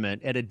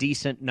pre-tournament at a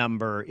decent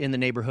number in the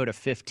neighborhood of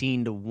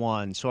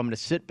 15-1. So I'm going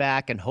to sit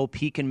back and hope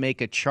he can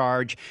make a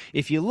charge.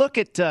 If you look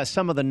at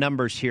some of the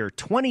numbers here,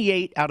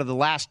 28 out of the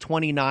last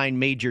 29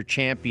 major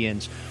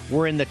champions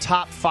were in the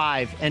top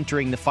 5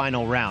 entering the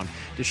final round.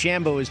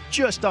 DeChambeau is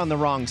just on the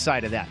wrong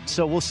side of that.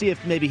 So we'll see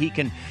if maybe he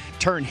can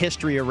turn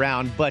history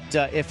around. But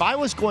if I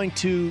was going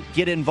to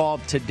get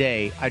involved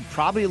today, I'd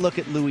probably look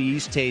at Louis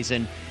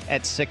Oosthuizen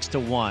at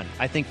 6-1.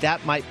 I think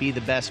that might be the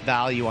best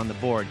value on the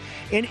board.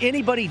 And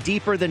anybody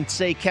deeper than,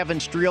 say, Kevin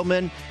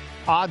Streelman,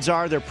 odds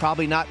are they're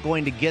probably not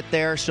going to get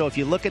there. So if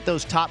you look at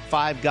those top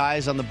 5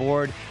 guys on the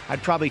board,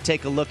 I'd probably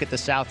take a look at the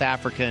South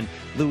African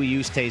Louis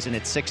Oosthuizen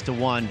at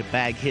 6-1 to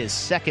bag his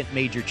 2nd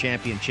major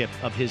championship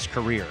of his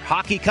career.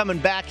 Hockey coming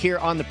back here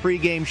on the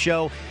pregame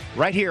show,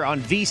 right here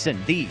on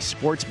VSiN, the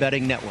Sports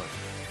Betting Network.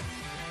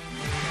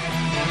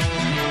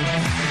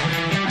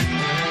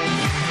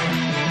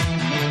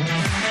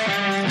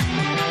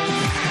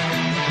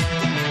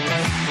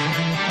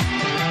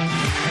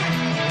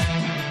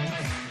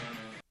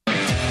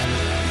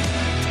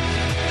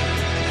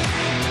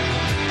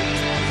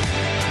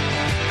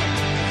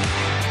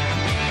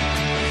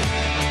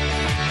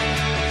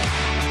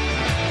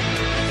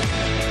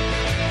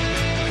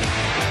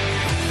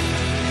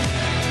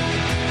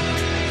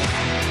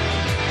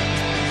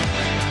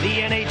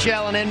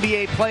 NHL and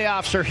NBA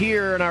playoffs are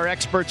here, and our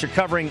experts are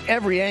covering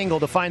every angle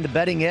to find the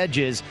betting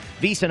edges.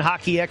 VSiN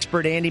hockey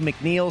expert Andy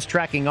McNeil's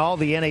tracking all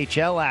the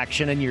NHL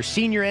action, and your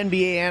senior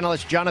NBA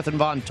analyst Jonathan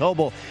Von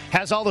Tobel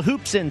has all the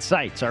hoops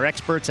insights. Our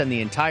experts and the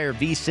entire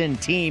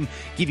VSiN team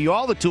give you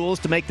all the tools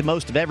to make the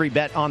most of every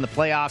bet on the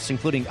playoffs,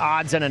 including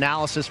odds and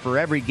analysis for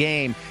every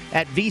game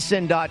at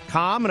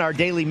vsin.com and our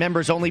daily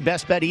members-only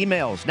best bet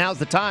emails. Now's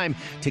the time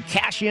to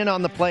cash in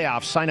on the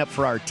playoffs. Sign up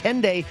for our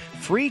 10-day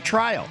free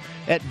trial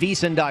at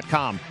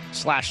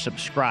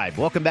vsin.com/subscribe.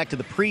 Welcome back to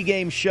the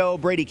pregame show.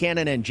 Brady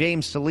Cannon and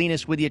James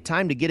Salinas with you.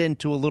 Time to get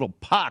into a little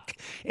puck.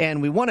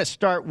 And we want to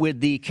start with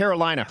the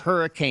Carolina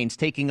Hurricanes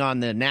taking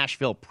on the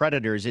Nashville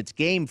Predators. It's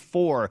game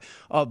 4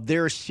 of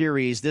their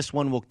series. This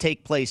one will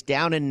take place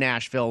down in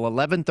Nashville,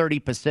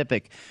 11:30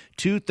 Pacific,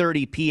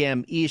 2:30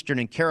 p.m. Eastern,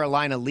 and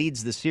Carolina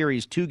leads the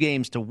series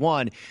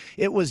 2-1.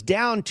 It was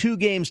down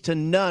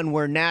 2-0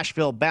 where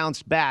Nashville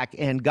bounced back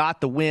and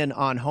got the win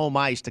on home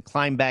ice to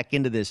climb back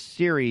into this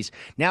series.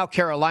 Now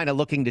Carolina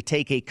looking to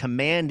take a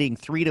commanding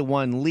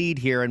 3-1 lead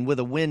here, and with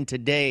a win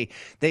today,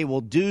 they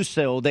will do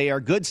so. They are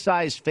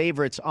good-sized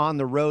favorites on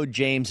the road,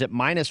 James, at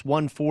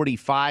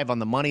 -145 on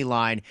the money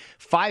line,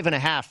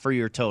 5.5 for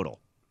your total.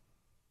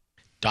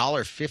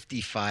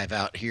 $1.55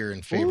 out here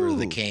in favor of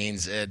the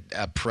Canes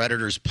at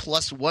Predators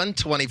plus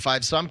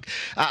 125. So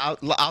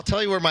I'll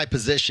tell you where my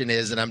position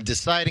is, and I'm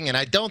deciding, and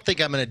I don't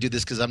think I'm going to do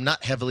this because I'm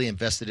not heavily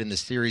invested in the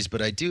series,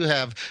 but I do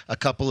have a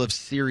couple of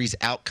series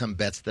outcome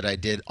bets that I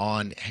did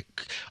on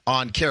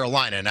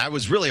Carolina, and I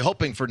was really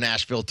hoping for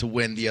Nashville to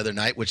win the other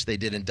night, which they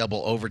did in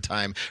double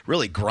overtime.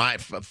 Really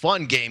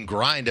fun game,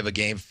 grind of a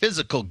game,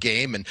 physical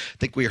game, and I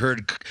think we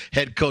heard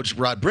head coach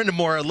Rod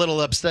Brindamore a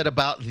little upset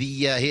about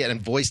he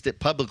had voiced it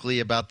publicly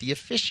about the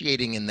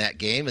officiating in that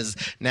game, as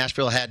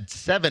Nashville had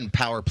 7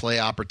 power play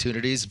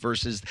opportunities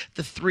versus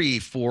the 3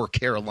 for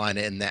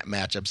Carolina in that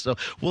matchup. So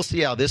we'll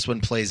see how this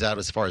one plays out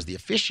as far as the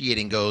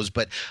officiating goes.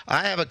 But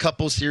I have a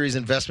couple series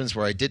investments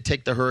where I did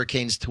take the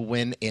Hurricanes to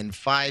win in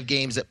 5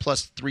 games at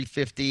plus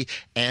 350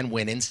 and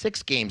win in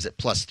 6 games at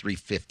plus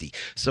 350.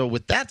 So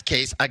with that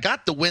case, I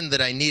got the win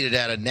that I needed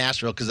out of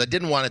Nashville because I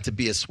didn't want it to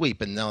be a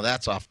sweep, and now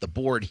that's off the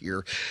board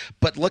here.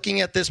 But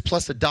looking at this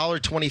plus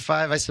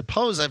 $1.25, I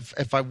suppose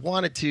if I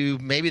wanted to,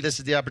 maybe this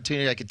is the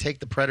opportunity. I could take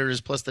the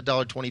Predators plus the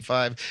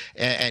 $1.25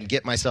 and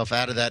get myself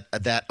out of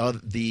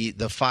the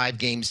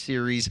 5-game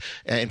series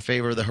in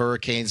favor of the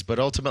Hurricanes. But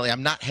ultimately,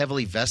 I'm not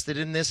heavily vested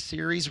in this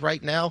series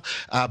right now.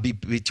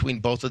 Between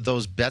both of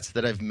those bets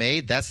that I've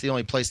made, that's the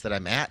only place that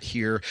I'm at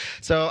here.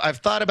 So I've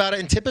thought about it,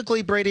 and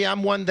typically, Brady,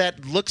 I'm one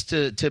that looks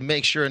to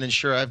make sure and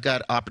ensure I've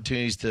got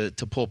opportunities to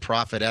pull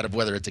profit out of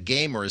whether it's a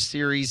game or a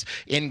series.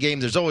 In game,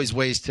 there's always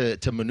ways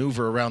to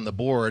maneuver around the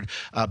board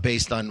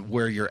based on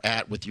where you're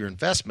at with your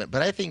investment.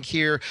 But I think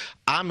here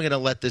I'm going to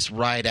let this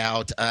ride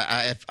out.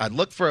 I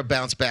look for a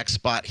bounce back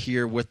spot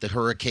here with the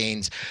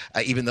Hurricanes,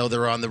 even though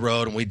they're on the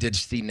road, and we did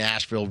see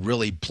Nashville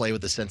really play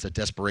with a sense of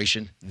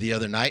desperation the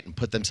other night and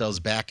put themselves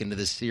back into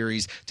this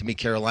series. To me,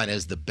 Carolina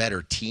is the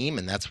better team,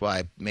 and that's why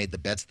I made the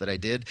bets that I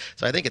did.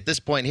 So I think at this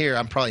point here,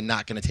 I'm probably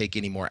not going to take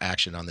any more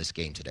action on this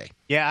game today.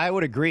 Yeah, I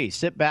would agree.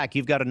 Sit back.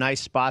 You've got a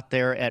nice spot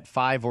there at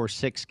 5 or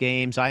 6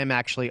 games. I am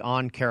actually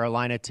on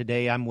Carolina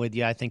today. I'm with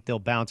you. I think they'll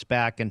bounce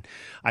back, and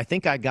I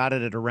think I got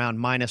it at around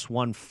minus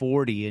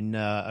 140 in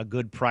a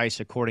good price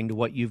according to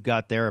what you've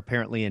got there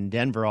apparently in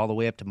Denver, all the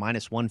way up to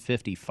minus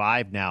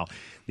 155 now.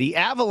 The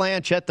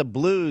Avalanche at the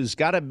Blues,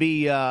 got to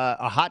be a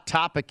hot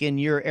topic in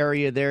your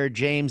area there,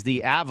 James.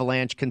 The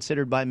Avalanche,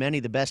 considered by many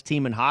the best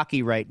team in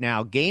hockey right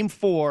now. Game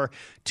 4,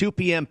 2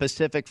 p.m.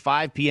 Pacific,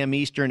 5 p.m.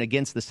 Eastern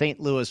against the St.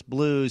 Louis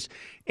Blues,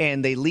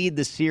 and they lead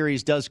the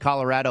series, does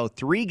Colorado,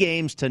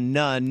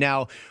 3-0.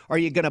 Now, are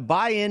you going to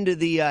buy into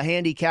the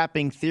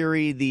handicapping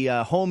theory, the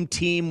home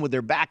team with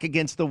their back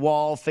against the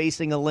wall,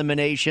 facing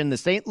elimination? The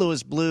St.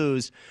 Louis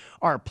Blues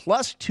are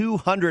plus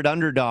 200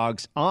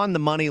 underdogs on the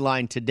money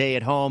line today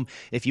at home.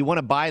 If you want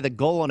to buy the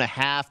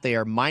 1.5, they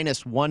are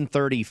minus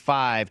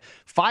 135.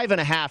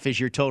 5.5 is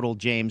your total,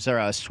 James. Are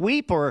a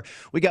sweep, or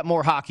we got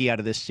more hockey out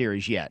of this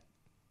series yet?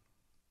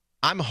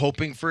 I'm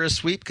hoping for a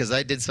sweep because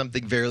I did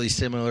something very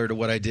similar to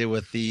what I did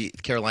with the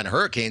Carolina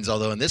Hurricanes,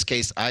 although in this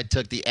case I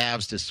took the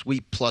Avs to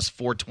sweep plus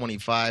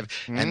 425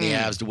 and the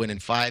Avs to win in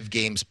 5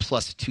 games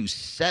plus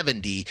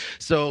 270.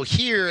 So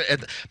here,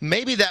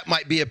 maybe that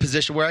might be a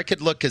position where I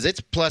could look, because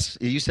it's plus,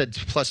 you said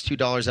plus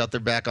 $2 out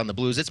there back on the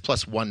Blues. It's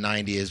plus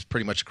 190 is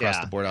pretty much across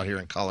the board out here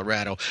in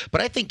Colorado.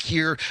 But I think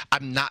here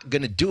I'm not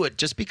going to do it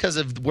just because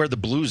of where the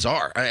Blues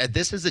are.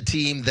 This is a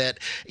team that,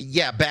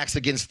 backs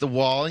against the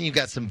wall, and you've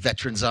got some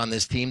veterans on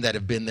this team that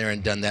have been there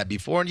and done that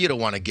before, and you don't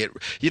want to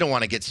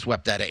get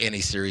swept out of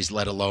any series,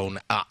 let alone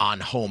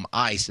on home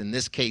ice. In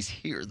this case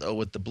here, though,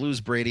 with the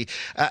Blues, Brady,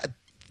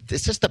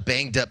 it's just a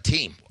banged up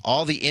team.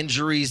 All the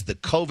injuries, the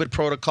COVID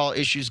protocol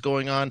issues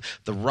going on,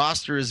 the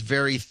roster is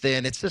very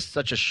thin. It's just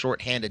such a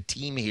shorthanded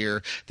team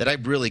here that I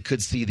really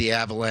could see the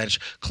Avalanche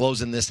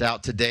closing this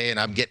out today, and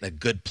I'm getting a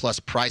good plus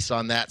price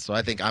on that. So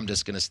I think I'm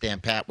just going to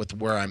stand pat with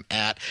where I'm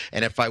at.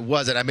 And if I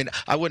wasn't,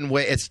 I wouldn't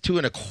wait. It's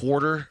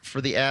 2.25 for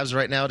the Avs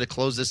right now to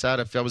close this out.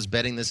 If I was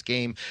betting this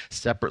game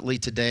separately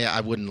today, I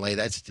wouldn't lay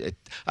that.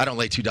 I don't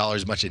lay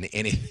 $2 much into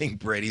anything,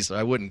 Brady, so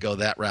I wouldn't go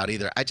that route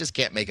either. I just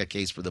can't make a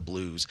case for the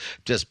Blues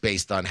just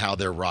based on how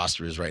their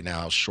roster is right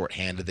now, how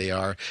shorthanded they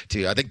are.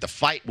 I think the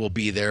fight will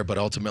be there, but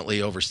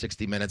ultimately over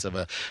 60 minutes of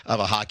a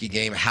hockey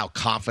game, how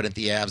confident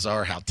the Avs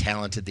are, how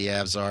talented the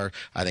Avs are,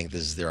 I think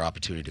this is their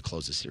opportunity to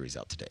close the series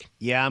out today.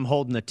 Yeah, I'm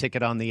holding the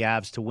ticket on the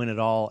Avs to win it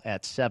all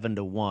at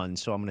 7-1,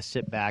 so I'm going to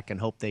sit back and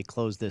hope they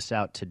close this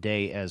out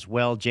today as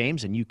well,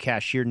 James, and you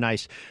cash your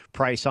nice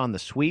price on the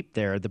sweep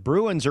there. The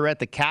Bruins are at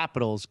the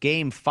Capitals,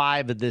 Game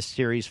 5 of this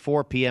series,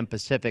 4 p.m.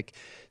 Pacific,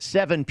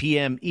 7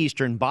 p.m.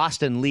 Eastern.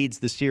 Boston leads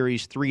the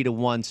series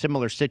 3-1.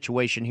 Similar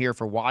situation here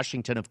for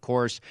Washington, of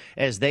course,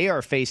 as they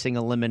are facing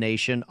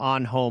elimination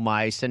on home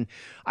ice. And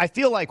I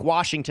feel like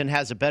Washington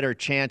has a better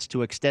chance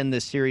to extend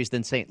this series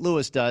than St.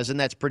 Louis does, and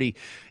that's pretty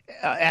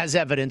as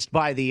evidenced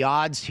by the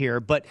odds here.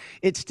 But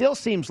it still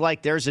seems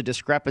like there's a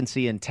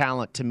discrepancy in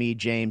talent to me,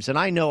 James. And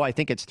I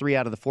think it's 3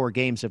 out of the 4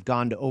 games have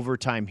gone to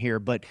overtime here,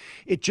 but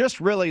it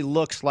just really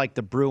looks like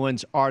the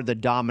Bruins are the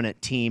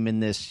dominant team in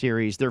this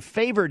series. They're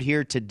favored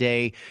here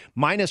today,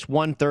 minus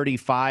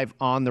 135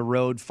 on the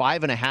road,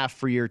 5.5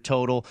 for your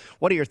total.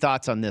 What are your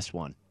thoughts on this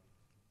one?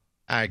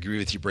 I agree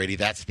with you, Brady.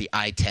 That's the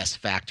eye test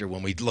factor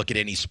when we look at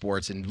any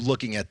sports. And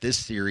looking at this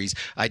series,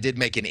 I did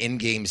make an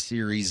in-game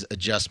series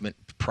adjustment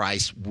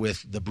price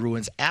with the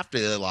Bruins after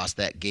they lost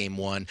that game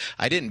one.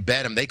 I didn't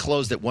bet them. They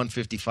closed at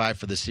 155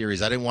 for the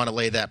series. I didn't want to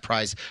lay that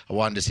price. I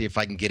wanted to see if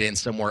I can get in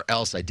somewhere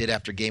else. I did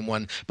after game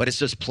one, but it's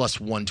just plus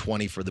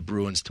 120 for the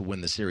Bruins to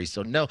win the series.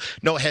 So no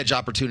hedge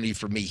opportunity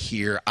for me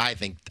here. I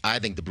think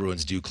the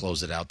Bruins do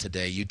close it out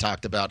today. You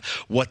talked about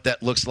what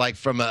that looks like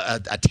from a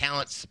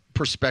talent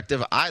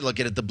perspective. I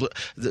look at it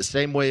the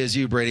same way as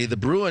you, Brady. The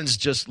Bruins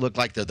just look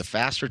like they're the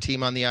faster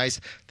team on the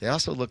ice. They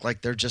also look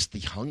like they're just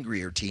the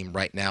hungrier team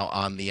right now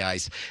on the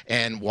ice.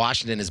 And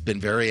Washington has been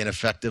very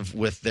ineffective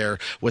with their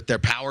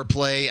power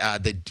play.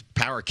 The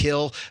power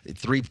kill,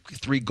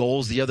 three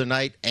goals the other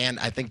night. And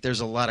I think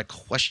there's a lot of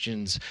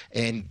questions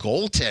and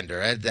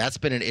goaltender. That's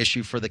been an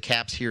issue for the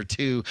Caps here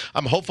too.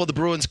 I'm hopeful the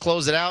Bruins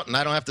close it out and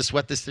I don't have to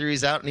sweat this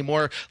series out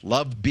anymore.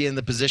 Love being in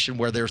the position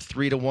where they're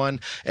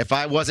 3-1. If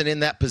I wasn't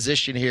in that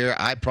position here,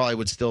 I probably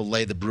would still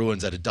lay the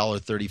Bruins at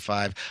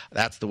 $1.35.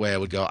 That's the way I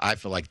would go. I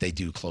feel like they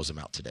do close them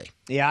out today.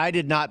 Yeah, I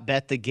did not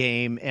bet the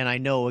game, and I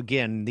know,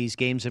 again, these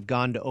games have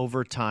gone to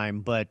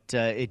overtime, but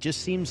it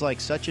just seems like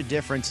such a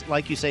difference.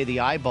 Like you say, the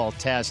eyeball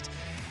test,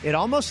 it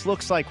almost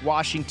looks like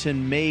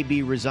Washington may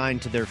be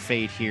resigned to their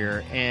fate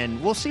here,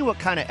 and we'll see what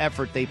kind of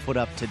effort they put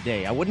up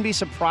today. I wouldn't be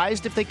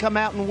surprised if they come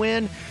out and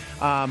win,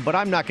 but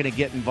I'm not going to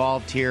get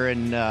involved here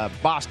in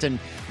Boston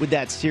with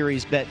that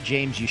series bet.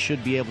 James, you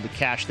should be able to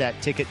cash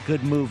that ticket.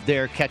 Good move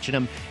there, catching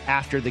them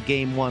after the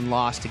game one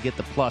loss to get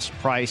the plus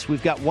price.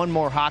 We've got one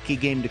more hockey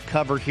game to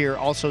cover here,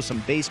 also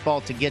some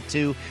baseball to get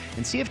to,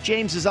 and see if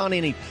James is on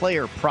any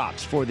player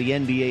props for the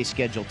NBA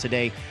schedule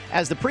today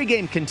as the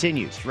pregame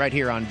continues right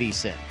here on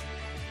VSiN.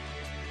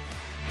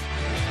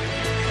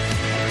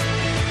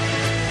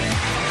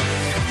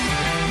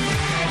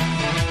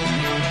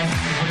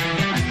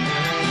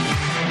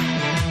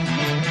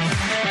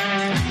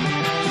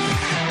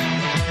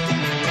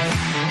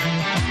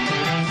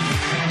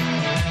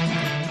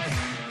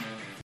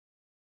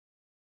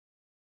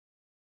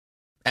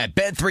 At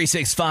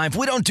Bet365,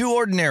 we don't do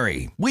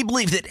ordinary. We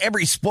believe that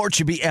every sport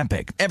should be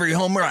epic. Every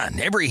home run,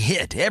 every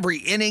hit, every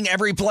inning,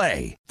 every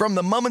play. From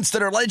the moments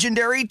that are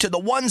legendary to the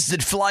ones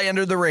that fly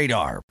under the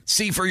radar.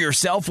 See for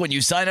yourself when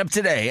you sign up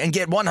today and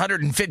get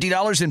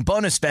 $150 in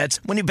bonus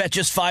bets when you bet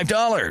just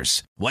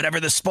 $5. Whatever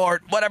the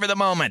sport, whatever the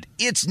moment,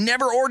 it's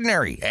never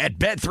ordinary at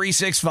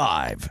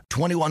Bet365.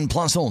 21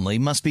 plus only.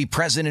 Must be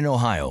present in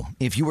Ohio.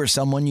 If you or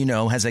someone you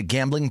know has a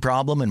gambling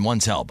problem and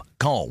wants help,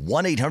 call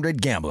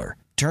 1-800-GAMBLER.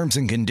 Terms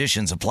and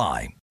conditions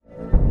apply.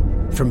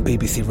 From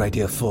BBC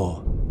Radio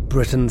 4,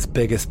 Britain's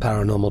biggest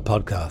paranormal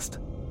podcast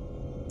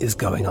is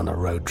going on a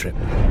road trip.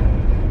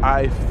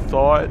 I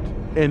thought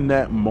in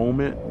that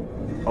moment,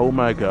 oh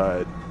my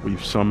God,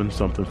 we've summoned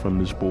something from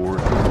this board.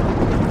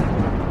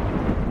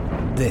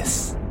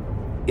 This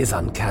is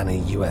Uncanny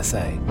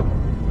USA.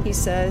 He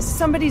says,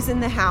 somebody's in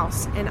the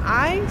house, and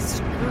I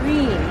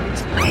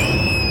screamed.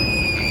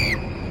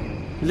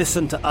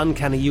 Listen to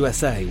Uncanny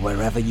USA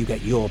wherever you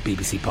get your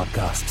BBC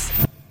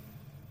podcasts,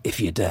 if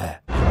you dare.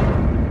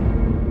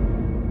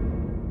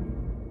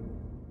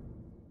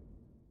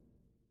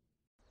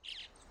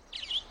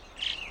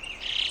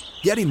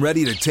 Getting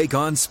ready to take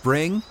on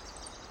spring?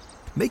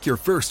 Make your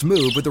first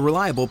move with the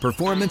reliable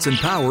performance and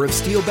power of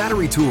Steel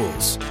battery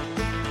tools.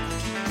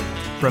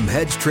 From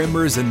hedge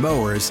trimmers and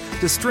mowers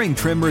to string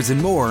trimmers and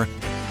more,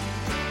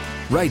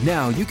 right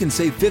now you can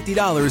save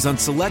 $50 on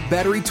select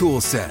battery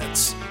tool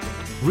sets.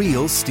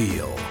 Real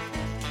Steel.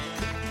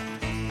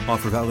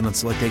 Offer valid on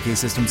select AK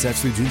system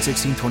sets through June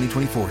 16,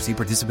 2024. See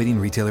participating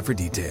retailer for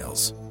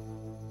details.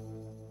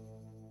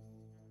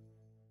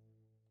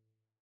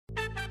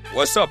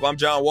 What's up? I'm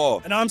John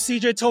Wall. And I'm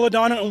CJ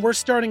Toledano, and we're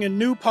starting a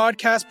new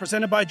podcast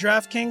presented by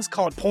DraftKings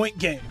called Point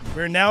Game.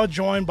 We're now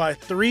joined by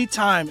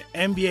three-time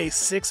NBA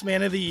Sixth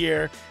Man of the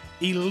Year,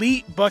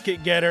 elite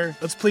bucket getter.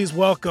 Let's please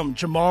welcome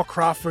Jamal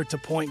Crawford to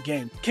Point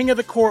Game. King of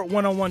the Court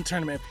one-on-one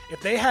tournament.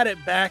 If they had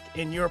it back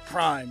in your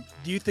prime,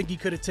 do you think you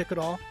could have took it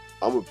all?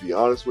 I'm going to be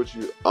honest with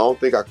you. I don't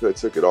think I could have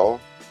took it all,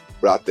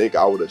 but I think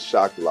I would have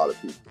shocked a lot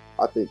of people.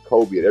 I think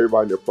Kobe and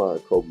everybody in their prime,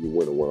 Kobe would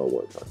win a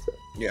one-on-one contest.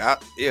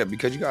 Yeah,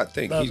 because you got to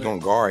think, he's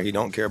going to guard. He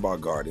don't care about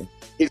guarding.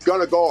 He's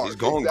going to guard. He's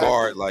going to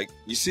guard. Like,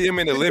 you see him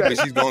in the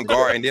Olympics, he's going to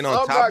guard. And then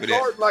on top of that. I'm not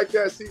guarding like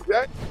that,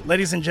 CJ.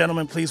 Ladies and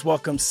gentlemen, please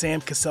welcome Sam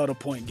Cassell to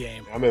Point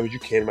Game. I remember you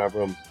came out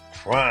from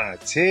prime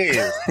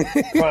 10.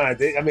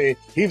 I mean,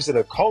 he was in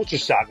a culture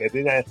shock. And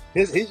then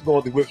he's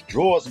going through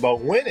withdrawals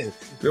about winning.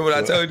 Remember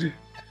what I told you?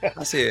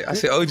 I said,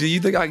 OG, you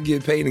think I can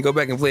get paid and go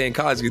back and play in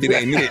college because it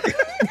ain't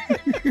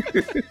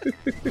it?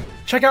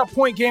 Check out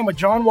Point Game with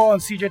John Wall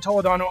and CJ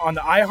Toledano on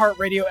the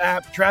iHeartRadio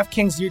app,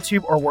 DraftKings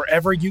YouTube, or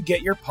wherever you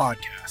get your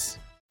podcasts.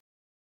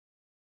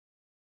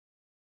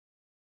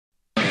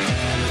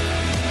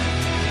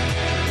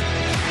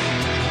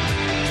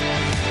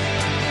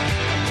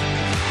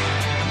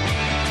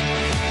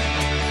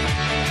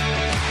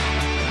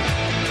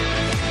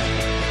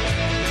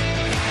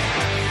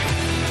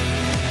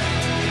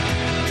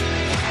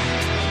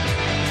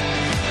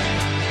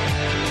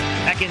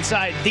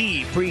 Inside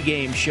the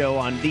pregame show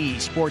on the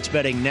Sports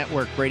Betting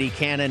Network. Brady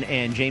Cannon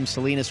and James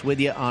Salinas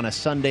with you on a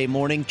Sunday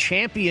morning.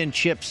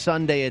 Championship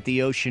Sunday at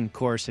the Ocean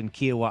Course in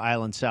Kiowa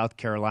Island, South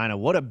Carolina.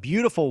 What a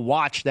beautiful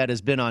watch that has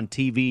been on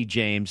TV,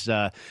 James.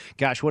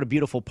 Gosh, what a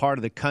beautiful part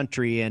of the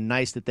country, and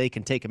nice that they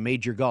can take a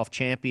major golf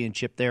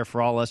championship there for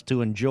all us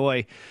to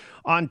enjoy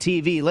on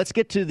TV. Let's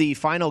get to the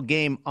final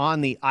game on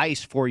the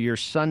ice for your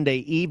Sunday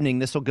evening.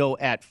 This will go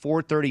at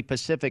 4:30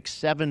 Pacific,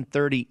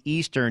 7:30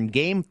 Eastern.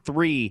 Game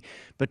 3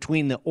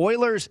 between the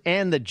Oilers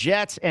and the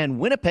Jets, and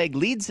Winnipeg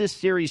leads this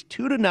series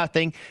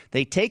 2-0.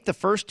 They take the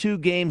first 2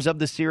 games of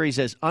the series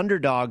as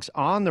underdogs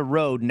on the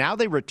road. Now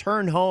they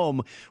return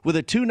home with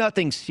a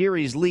 2-0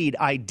 series lead.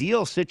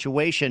 Ideal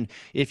situation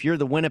if you're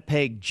the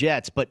Winnipeg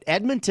Jets. But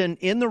Edmonton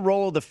in the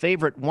role of the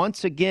favorite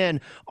once again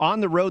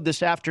on the road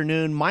this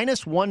afternoon.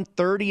 Minus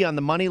 130 on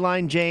the money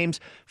line, James.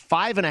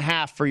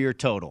 5.5 for your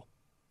total.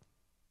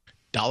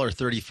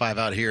 $1.35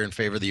 out here in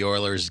favor of the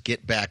Oilers.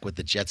 Get back with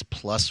the Jets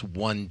plus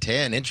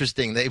 110.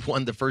 Interesting. They've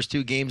won the first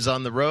 2 games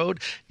on the road.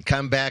 You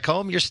come back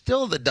home, you're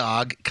still the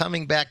dog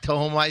coming back to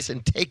home ice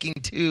and taking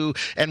 2.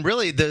 And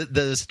really,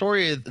 the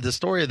story of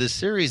this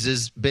series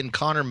has been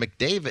Connor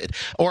McDavid,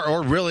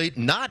 or really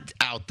not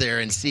out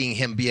there and seeing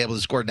him be able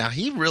to score. Now,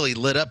 he really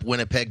lit up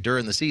Winnipeg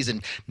during the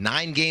season.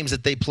 9 games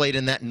that they played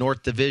in that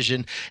North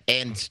Division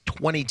and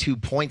 22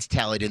 points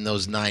tallied in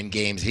those 9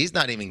 games. He's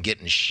not even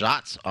getting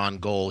shots on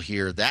goal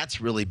here. That's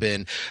really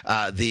been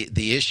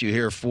the issue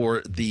here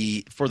for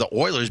the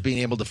Oilers, being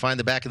able to find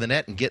the back of the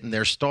net and getting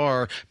their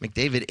star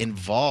McDavid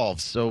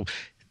involved. So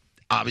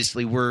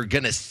obviously we're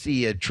going to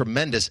see a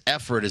tremendous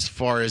effort as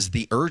far as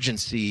the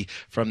urgency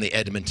from the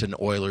Edmonton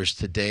Oilers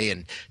today,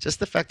 and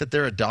just the fact that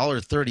they're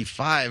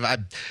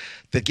 $1.35.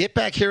 The get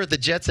back here at the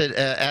Jets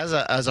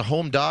as a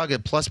home dog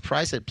at plus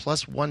price at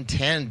plus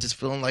 110, just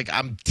feeling like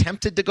I'm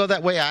tempted to go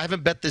that way. I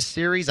haven't bet this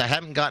series. I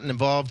haven't gotten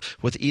involved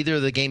with either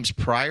of the games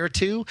prior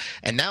to,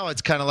 and now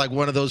it's kind of like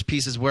one of those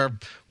pieces where,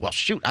 well,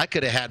 shoot, I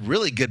could have had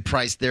really good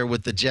price there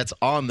with the Jets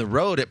on the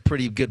road at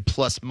pretty good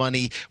plus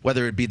money,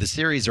 whether it be the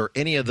series or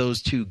any of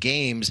those 2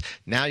 games.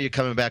 Now you're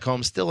coming back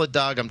home, still a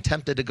dog. I'm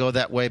tempted to go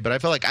that way, but I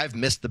feel like I've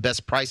missed the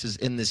best prices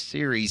in this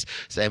series,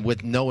 and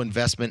with no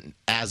investment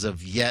as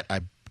of yet, I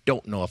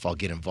don't know if I'll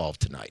get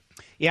involved tonight.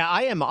 Yeah,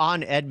 I am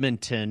on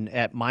Edmonton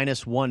at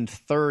minus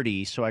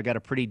 130, so I got a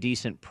pretty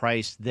decent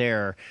price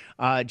there.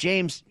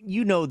 James,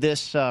 you know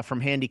this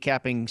from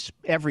handicapping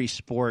every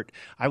sport.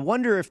 I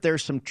wonder if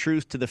there's some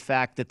truth to the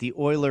fact that the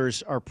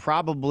Oilers are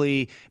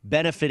probably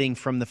benefiting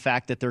from the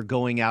fact that they're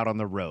going out on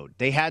the road.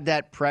 They had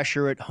that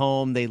pressure at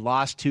home. They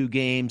lost 2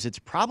 games. It's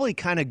probably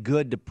kind of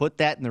good to put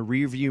that in the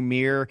rearview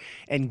mirror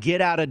and get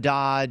out of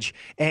Dodge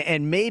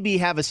and maybe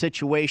have a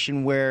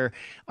situation where,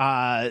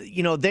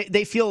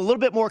 they feel a little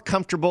bit more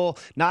comfortable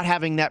not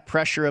having that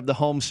pressure of the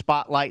home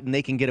spotlight, and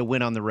they can get a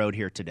win on the road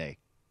here today.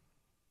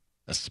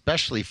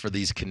 Especially for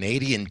these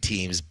Canadian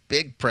teams,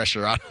 big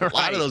pressure on a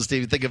lot of those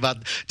teams. Think about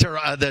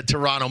the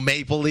Toronto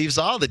Maple Leafs,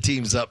 all the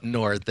teams up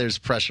north. There's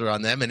pressure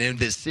on them. And in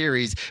this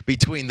series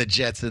between the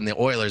Jets and the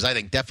Oilers, I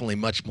think definitely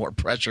much more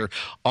pressure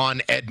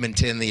on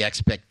Edmonton. The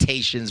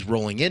expectations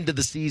rolling into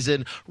the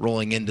season,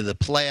 rolling into the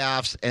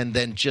playoffs, and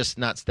then just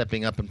not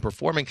stepping up and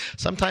performing.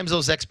 Sometimes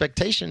those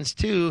expectations,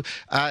 too,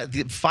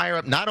 fire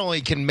up, not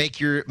only can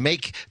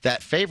make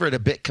that favorite a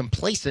bit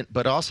complacent,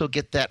 but also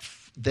get that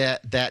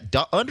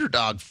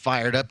underdog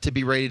fired up to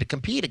be ready to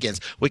compete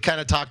against. We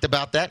kind of talked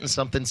about that, and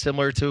something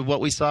similar to what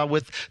we saw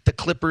with the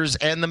Clippers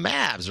and the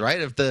Mavs, right?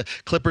 If the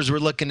Clippers were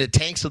looking to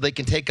tank so they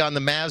can take on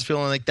the Mavs,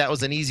 feeling like that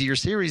was an easier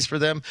series for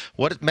them,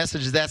 what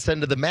message does that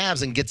send to the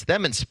Mavs and gets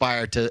them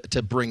inspired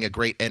to bring a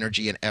great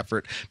energy and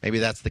effort? Maybe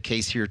that's the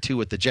case here too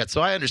with the Jets. So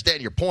I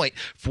understand your point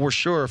for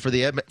sure for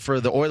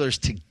the Oilers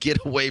to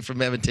get away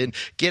from Edmonton,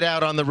 get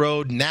out on the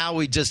road. Now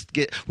we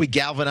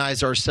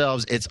galvanize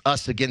ourselves. It's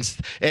us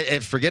against,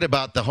 and forget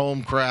about the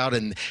home crowd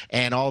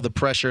and all the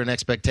pressure and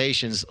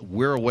expectations.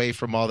 We're away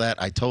from all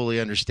that. I totally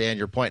understand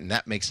your point, and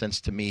that makes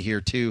sense to me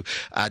here too.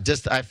 I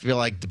feel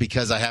like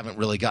because I haven't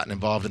really gotten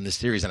involved in this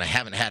series and I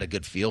haven't had a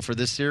good feel for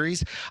this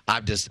series,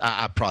 I'm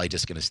probably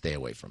just going to stay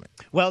away from it.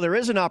 Well, there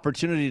is an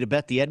opportunity to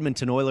bet the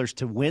Edmonton Oilers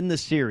to win the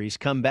series,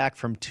 come back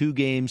from 2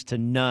 games to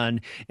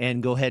none,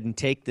 and go ahead and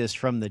take this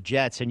from the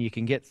Jets, and you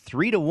can get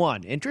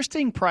 3-1.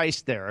 Interesting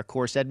price there. Of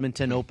course,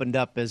 Edmonton opened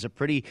up as a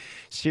pretty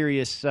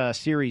serious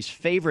series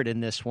favorite in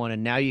this one,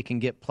 and now you can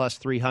get plus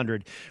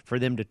 300 for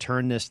them to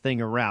turn this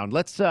thing around.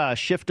 Let's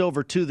shift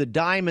over to the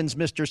Diamonds,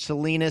 Mr.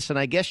 Salinas, and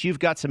I guess you've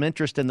got some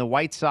interest in the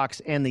White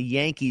Sox and the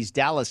Yankees.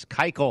 Dallas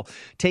Keuchel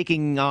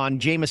taking on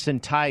Jameson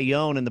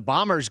Taillon, and the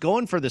Bombers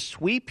going for the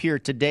sweep here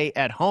today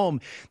at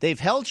home. They've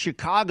held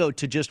Chicago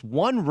to just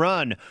 1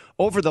 run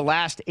over the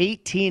last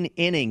 18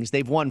 innings.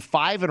 They've won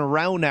 5 in a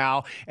row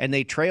now, and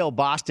they trail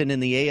Boston in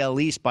the AL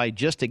East by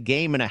just a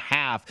game and a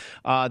half.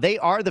 They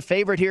are the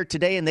favorite here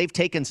today, and they've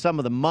taken some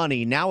of the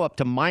money, now up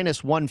to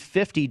minus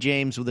 150,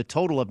 James, with a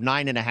total of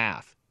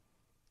 9.5.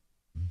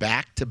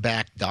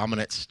 back-to-back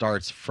dominant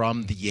starts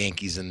from the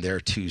Yankees and their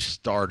two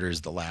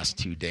starters the last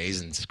 2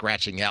 days, and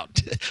scratching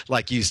out,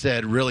 like you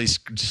said, really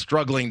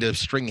struggling to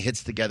string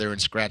hits together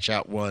and scratch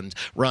out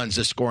runs,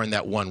 just scoring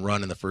that one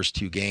run in the first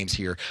 2 games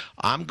here.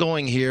 I'm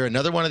going here,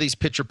 another one of these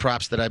pitcher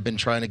props that I've been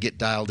trying to get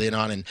dialed in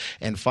on,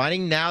 and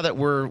finding now that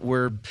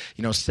we're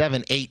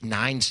 7, 8,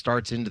 9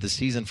 starts into the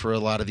season for a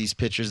lot of these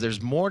pitchers,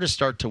 there's more to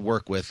start to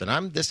work with,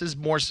 and this is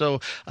more so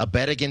a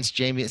bet against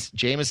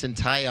Jameson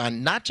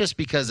Taillon, not just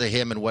because of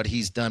him and what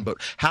he's done, but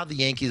how the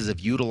Yankees have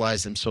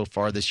utilized him so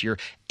far this year,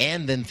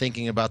 and then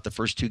thinking about the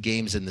first 2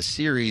 games in the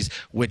series,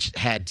 which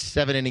had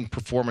 7-inning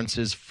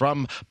performances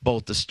from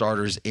both the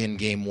starters in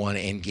Game 1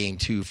 and Game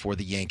 2 for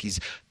the Yankees.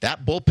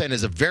 That bullpen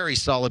is a very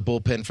solid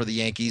bullpen for the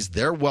Yankees.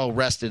 They're well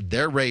rested.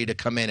 They're ready to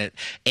come in at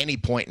any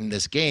point in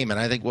this game, and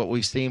I think what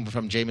we've seen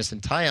from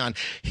Jameson Taillon,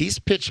 he's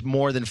pitched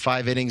more than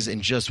 5 innings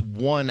in just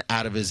 1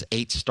 out of his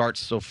 8 starts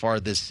so far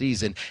this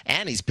season,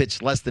 and he's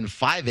pitched less than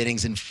 5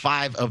 innings in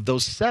 5 of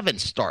those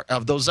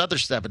other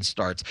 7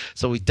 starts.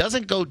 So he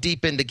doesn't go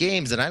deep into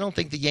games, and I don't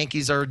think the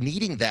Yankees are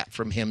needing that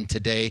from him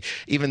today,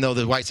 even though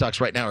the White Sox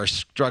right now are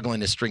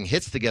struggling to string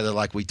hits together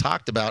like we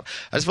talked about.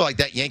 I just feel like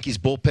that Yankees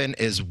bullpen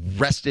is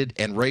rested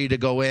and ready to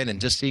go in, and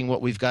just seeing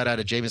what we've got out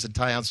of Jameson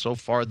Taillon so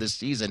far this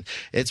season,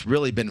 it's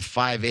really been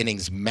 5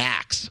 innings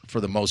max for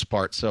the most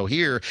part. So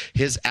here,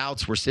 his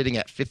outs were sitting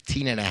at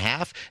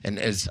 15.5, and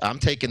as I'm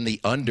taking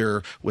the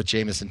under with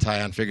Jameson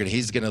Taillon, figuring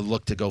he's going to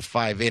look to go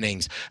 5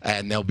 innings,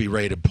 and they'll be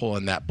ready to pull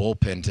in that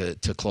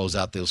bullpen to close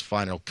out those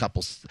final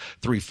couple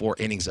 3-4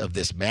 innings of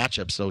this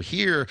matchup. So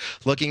here,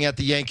 looking at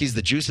the Yankees,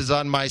 the juice is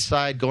on my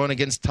side, going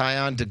against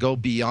Taillon to go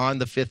beyond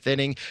the 5th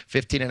inning,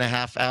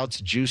 15.5 outs,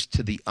 juice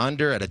to the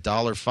under at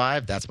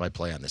 $1.05. That's my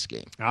play on this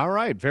game. All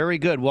right, very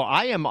good. Well,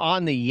 I am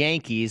on the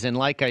Yankees, and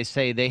like I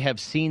say, they have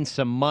seen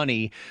some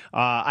money.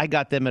 I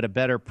got them at a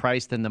better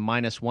price than the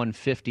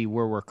 -150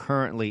 where we're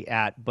currently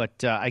at,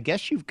 but I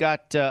guess you've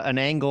got an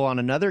angle on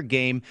another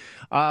game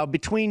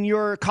between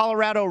your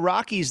Colorado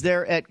Rockies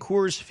there at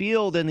Coors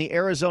Field and the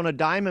Arizona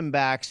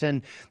Diamondbacks,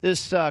 and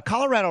this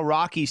Colorado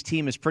Rockies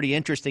team is pretty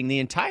interesting. The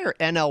entire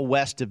NL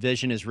West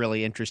division is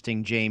really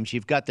interesting, James.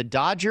 You've got the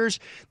Dodgers,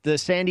 the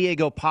San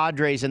Diego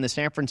Padres, and the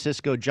San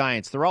Francisco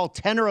Giants. They're all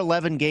 10 or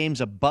 11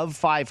 games above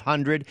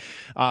 500.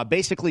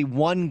 Basically,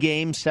 1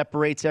 game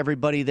separates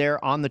everybody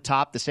there on the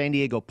top. The San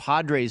Diego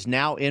Padres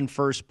now in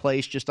first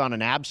place, just on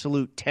an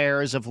absolute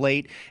tear as of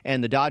late,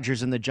 and the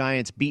Dodgers and the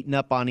Giants beating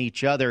up on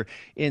each other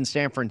in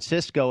San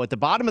Francisco. At the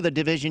bottom of the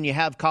division, you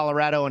have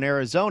Colorado and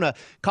Arizona.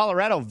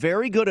 Colorado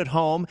very good at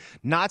home,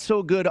 not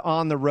so good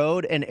on the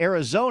road, and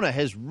Arizona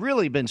has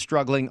really been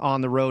struggling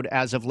on the road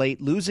as of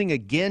late, losing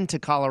again to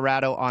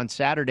Colorado on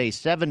Saturday,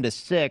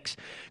 7-6.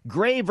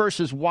 Gray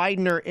versus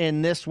Widener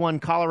in this one.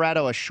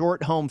 Colorado a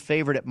short home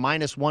favorite at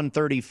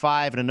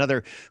 -135, and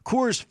another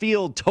Coors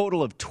Field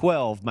total of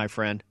 12, my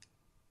friend.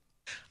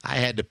 I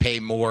had to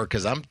pay more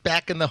because I'm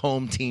backing the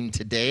home team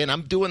today, and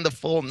I'm doing the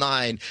full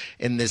 9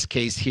 in this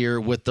case here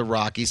with the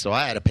Rockies, so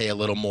I had to pay a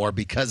little more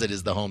because it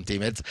is the home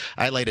team.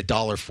 I laid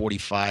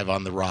 $1.45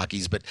 on the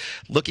Rockies, but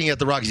looking at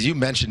the Rockies, you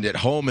mentioned it,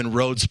 home and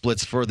road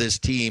splits for this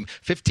team,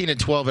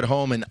 15-12 at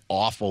home, and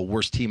awful,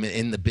 worst team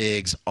in the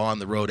bigs on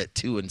the road at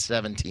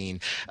 2-17.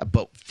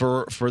 But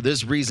for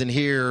this reason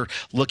here,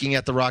 looking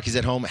at the Rockies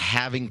at home,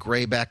 having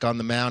Gray back on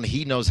the mound,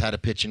 he knows how to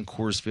pitch in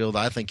Coors Field.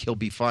 I think he'll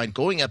be fine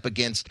going up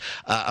against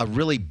a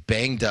really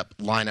banged up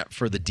lineup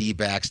for the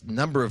D-backs.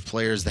 Number of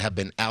players that have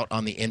been out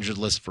on the injured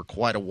list for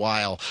quite a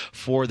while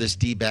for this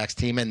D-backs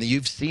team, and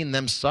you've seen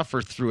them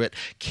suffer through it.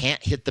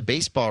 Can't hit the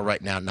baseball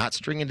right now, not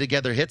stringing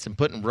together hits and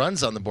putting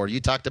runs on the board. You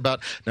talked about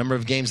number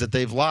of games that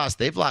they've lost.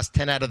 They've lost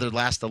 10 out of their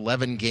last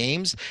 11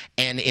 games,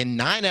 and in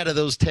 9 out of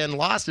those 10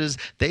 losses,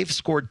 they've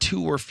scored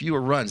 2 or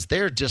fewer runs.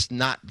 They're just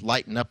not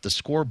lighting up the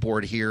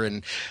scoreboard here.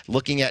 And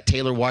looking at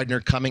Taylor Widener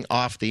coming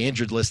off the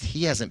injured list,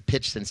 he hasn't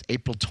pitched since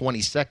April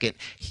 22nd.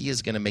 He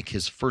is going to make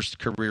his first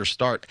career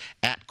start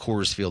at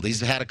Coors Field.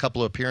 He's had a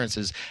couple of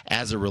appearances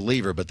as a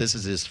reliever, but this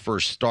is his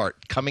first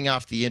start. Coming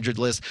off the injured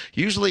list,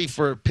 usually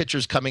for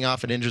pitchers coming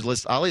off an injured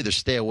list, I'll either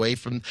stay away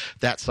from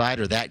that side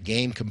or that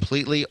game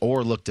completely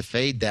or look to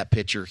fade that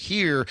pitcher.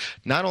 Here,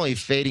 not only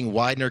fading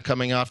Widener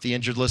coming off the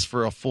injured list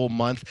for a full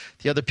month,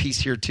 the other piece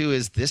here too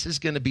is this is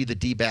going to be the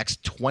D-backs'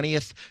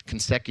 20th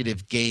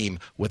consecutive game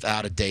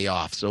without a day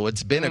off. So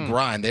it's been a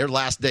grind. Their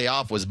last day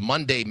off was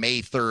Monday,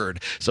 May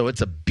 3rd. So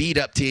it's a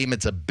beat-up team.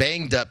 It's a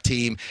banged-up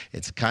team.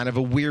 It's kind of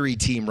a weary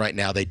team right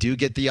now. They do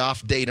get the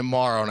off day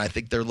tomorrow, and I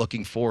think they're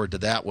looking forward to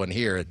that one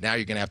here. Now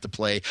you're going to have to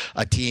play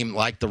a team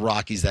like the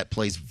Rockies that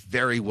plays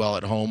very well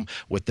at home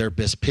with their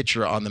best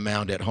pitcher on the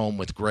mound at home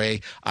with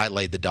Gray. I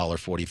laid the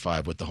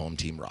 $1.45 with the home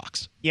team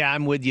Rocks. Yeah,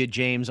 I'm with you,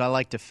 James. I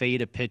like to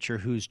fade a pitcher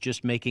who's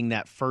just making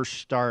that first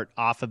start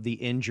off of the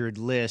injured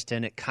list,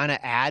 and it kind of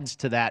adds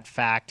to that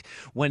fact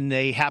when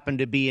they happen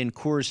to be in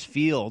Coors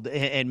Field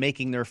and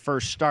making their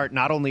first start,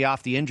 not only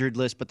off the injured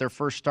list, but their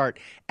first start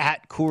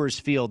at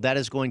Coors Field. That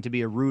is going to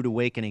be a rude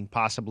awakening,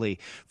 possibly,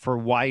 for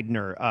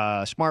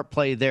Widener. Smart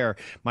play there,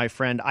 my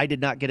friend. I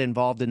did not get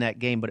involved in that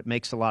game, but it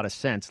makes a lot of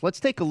sense. Let's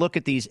take a look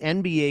at these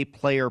NBA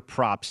player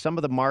props, some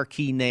of the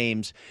marquee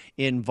names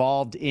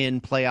involved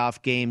in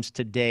playoff games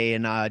today.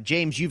 And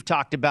James, you've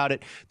talked about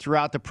it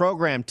throughout the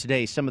program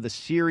today. Some of the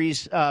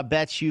series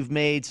bets you've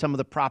made, some of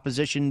the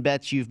proposition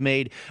bets you've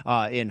made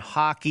in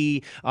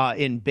hockey,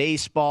 in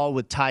baseball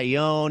with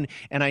Tyone.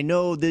 And I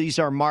know these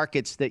are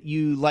markets that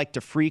you like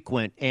to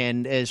frequent.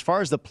 And as far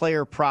as the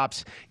player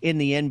props in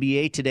the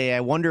NBA today,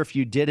 I wonder if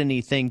you did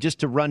anything. Just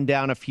to run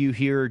down a few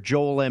here: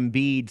 Joel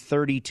Embiid,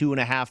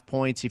 32.5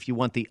 points if you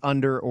want the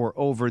under or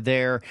over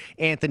there.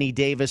 Anthony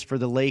Davis for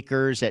the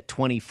Lakers at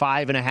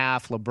 25.5.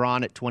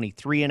 LeBron at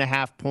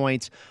 23.5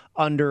 points.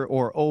 Under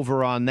or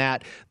over on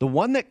that. The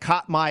one that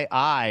caught my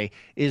eye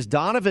is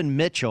Donovan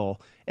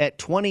Mitchell at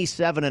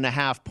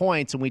 27.5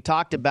 points. And we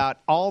talked about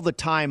all the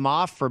time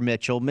off for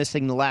Mitchell,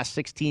 missing the last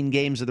 16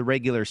 games of the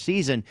regular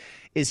season.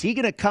 Is he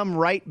going to come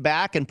right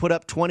back and put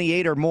up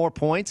 28 or more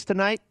points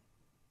tonight?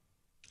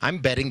 I'm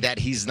betting that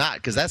he's not,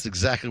 because that's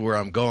exactly where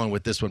I'm going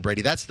with this one,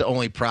 Brady. That's the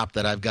only prop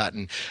that I've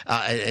gotten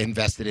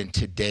invested in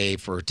today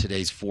for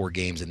today's 4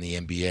 games in the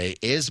NBA,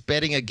 is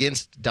betting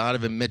against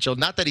Donovan Mitchell.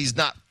 Not that he's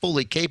not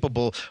fully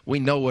capable. We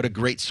know what a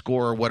great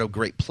scorer, what a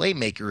great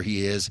playmaker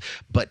he is,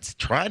 but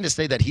trying to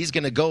say that he's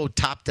going to go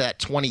top that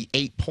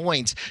 28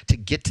 points to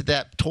get to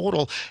that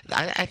total,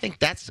 I think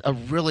that's a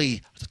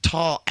really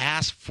tall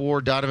ask for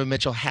Donovan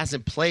Mitchell.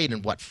 Hasn't played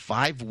in,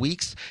 5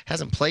 weeks?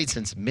 Hasn't played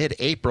since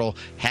mid-April,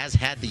 has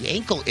had the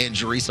ankle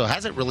injury, so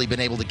hasn't really been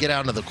able to get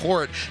out of the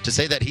court. To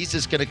say that he's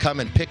just going to come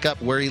and pick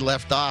up where he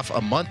left off a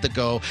month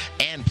ago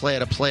and play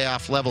at a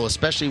playoff level,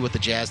 especially with the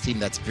Jazz team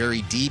that's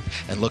very deep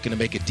and looking to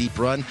make a deep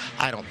run,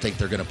 I don't think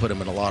they're going to put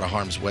him in a lot of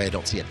harm's way. I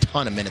don't see a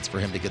ton of minutes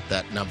for him to get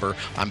that number.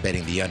 I'm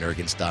betting the under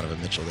against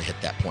Donovan Mitchell to hit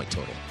that point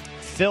total.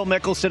 Phil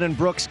Mickelson and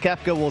Brooks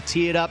Koepka will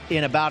tee it up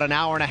in about an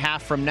hour and a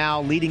half from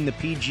now, leading the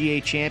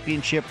PGA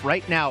Championship.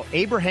 Right now,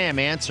 Abraham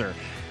Ancer,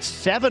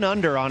 7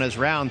 under on his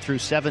round through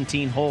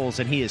 17 holes,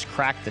 and he has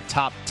cracked the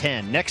top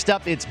 10. Next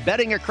up, it's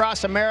Betting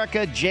Across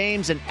America.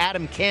 James and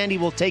Adam Candy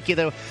will take you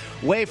the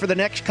way for the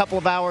next couple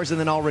of hours, and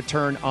then I'll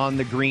return on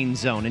the Green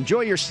Zone.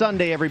 Enjoy your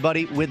Sunday,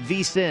 everybody, with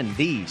VSiN,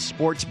 the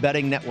Sports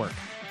Betting Network.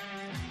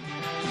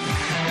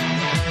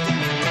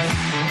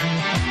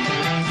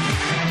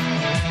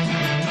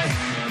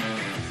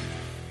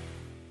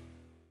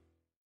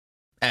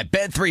 At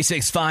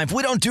Bet365,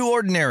 we don't do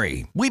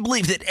ordinary. We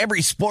believe that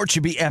every sport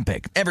should be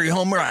epic. Every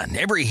home run,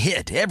 every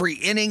hit, every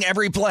inning,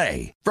 every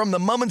play. From the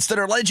moments that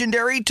are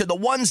legendary to the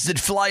ones that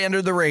fly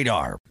under the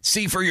radar.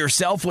 See for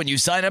yourself when you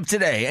sign up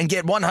today and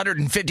get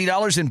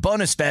 $150 in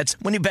bonus bets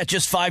when you bet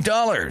just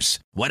 $5.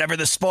 Whatever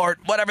the sport,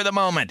 whatever the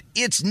moment,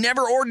 it's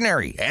never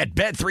ordinary at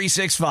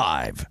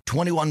Bet365.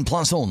 21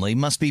 plus only.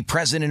 Must be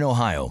present in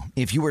Ohio.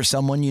 If you or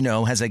someone you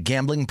know has a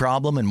gambling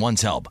problem and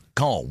wants help,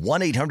 call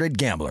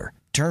 1-800-GAMBLER.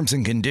 Terms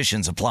and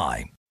conditions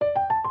apply.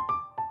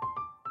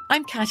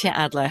 I'm Katya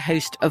Adler,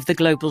 host of The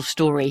Global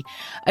Story.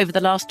 Over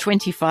the last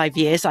 25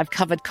 years, I've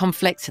covered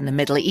conflicts in the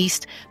Middle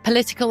East,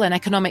 political and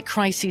economic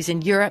crises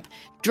in Europe,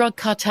 drug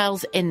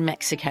cartels in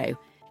Mexico.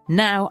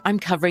 Now I'm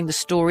covering the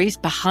stories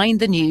behind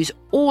the news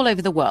all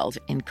over the world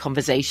in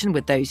conversation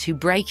with those who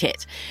break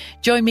it.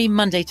 Join me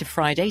Monday to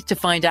Friday to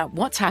find out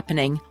what's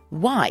happening,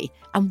 why,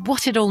 and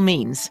what it all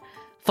means.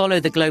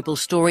 Follow The Global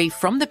Story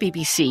from the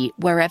BBC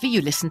wherever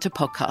you listen to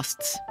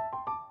podcasts.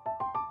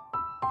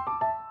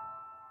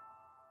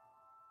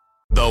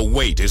 The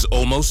wait is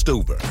almost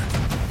over.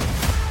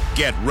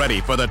 Get ready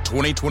for the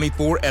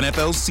 2024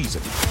 NFL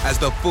season as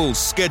the full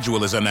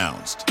schedule is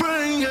announced.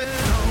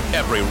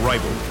 Every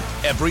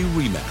rivalry, every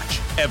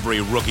rematch,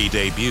 every rookie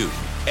debut,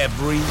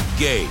 every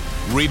game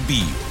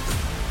revealed.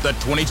 The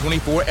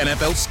 2024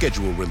 NFL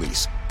schedule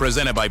release,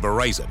 presented by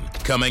Verizon,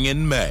 coming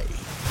in May.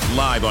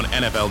 Live on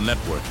NFL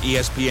Network,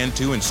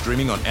 ESPN2, and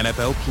streaming on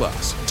NFL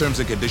Plus. Terms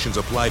and conditions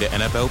apply to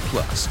NFL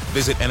Plus.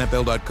 Visit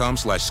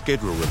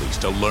NFL.com/schedule release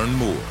to learn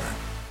more.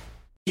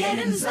 Get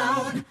in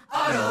zone,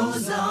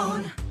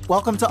 AutoZone.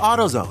 Welcome to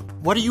AutoZone.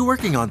 What are you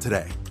working on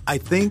today? I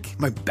think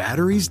my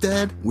battery's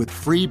dead. With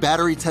free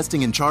battery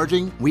testing and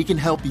charging, we can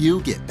help you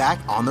get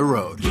back on the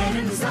road. Get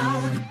in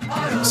zone,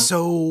 AutoZone.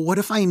 So what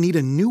if I need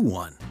a new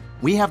one?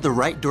 We have the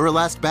right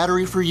Duralast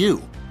battery for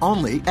you,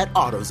 only at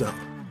AutoZone.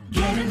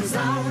 Get in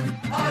zone,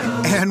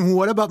 AutoZone. And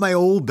what about my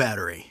old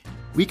battery?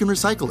 We can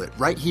recycle it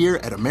right here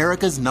at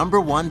America's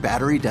 #1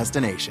 battery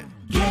destination.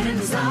 Get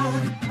in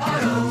zone,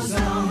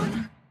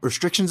 AutoZone.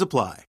 Restrictions apply.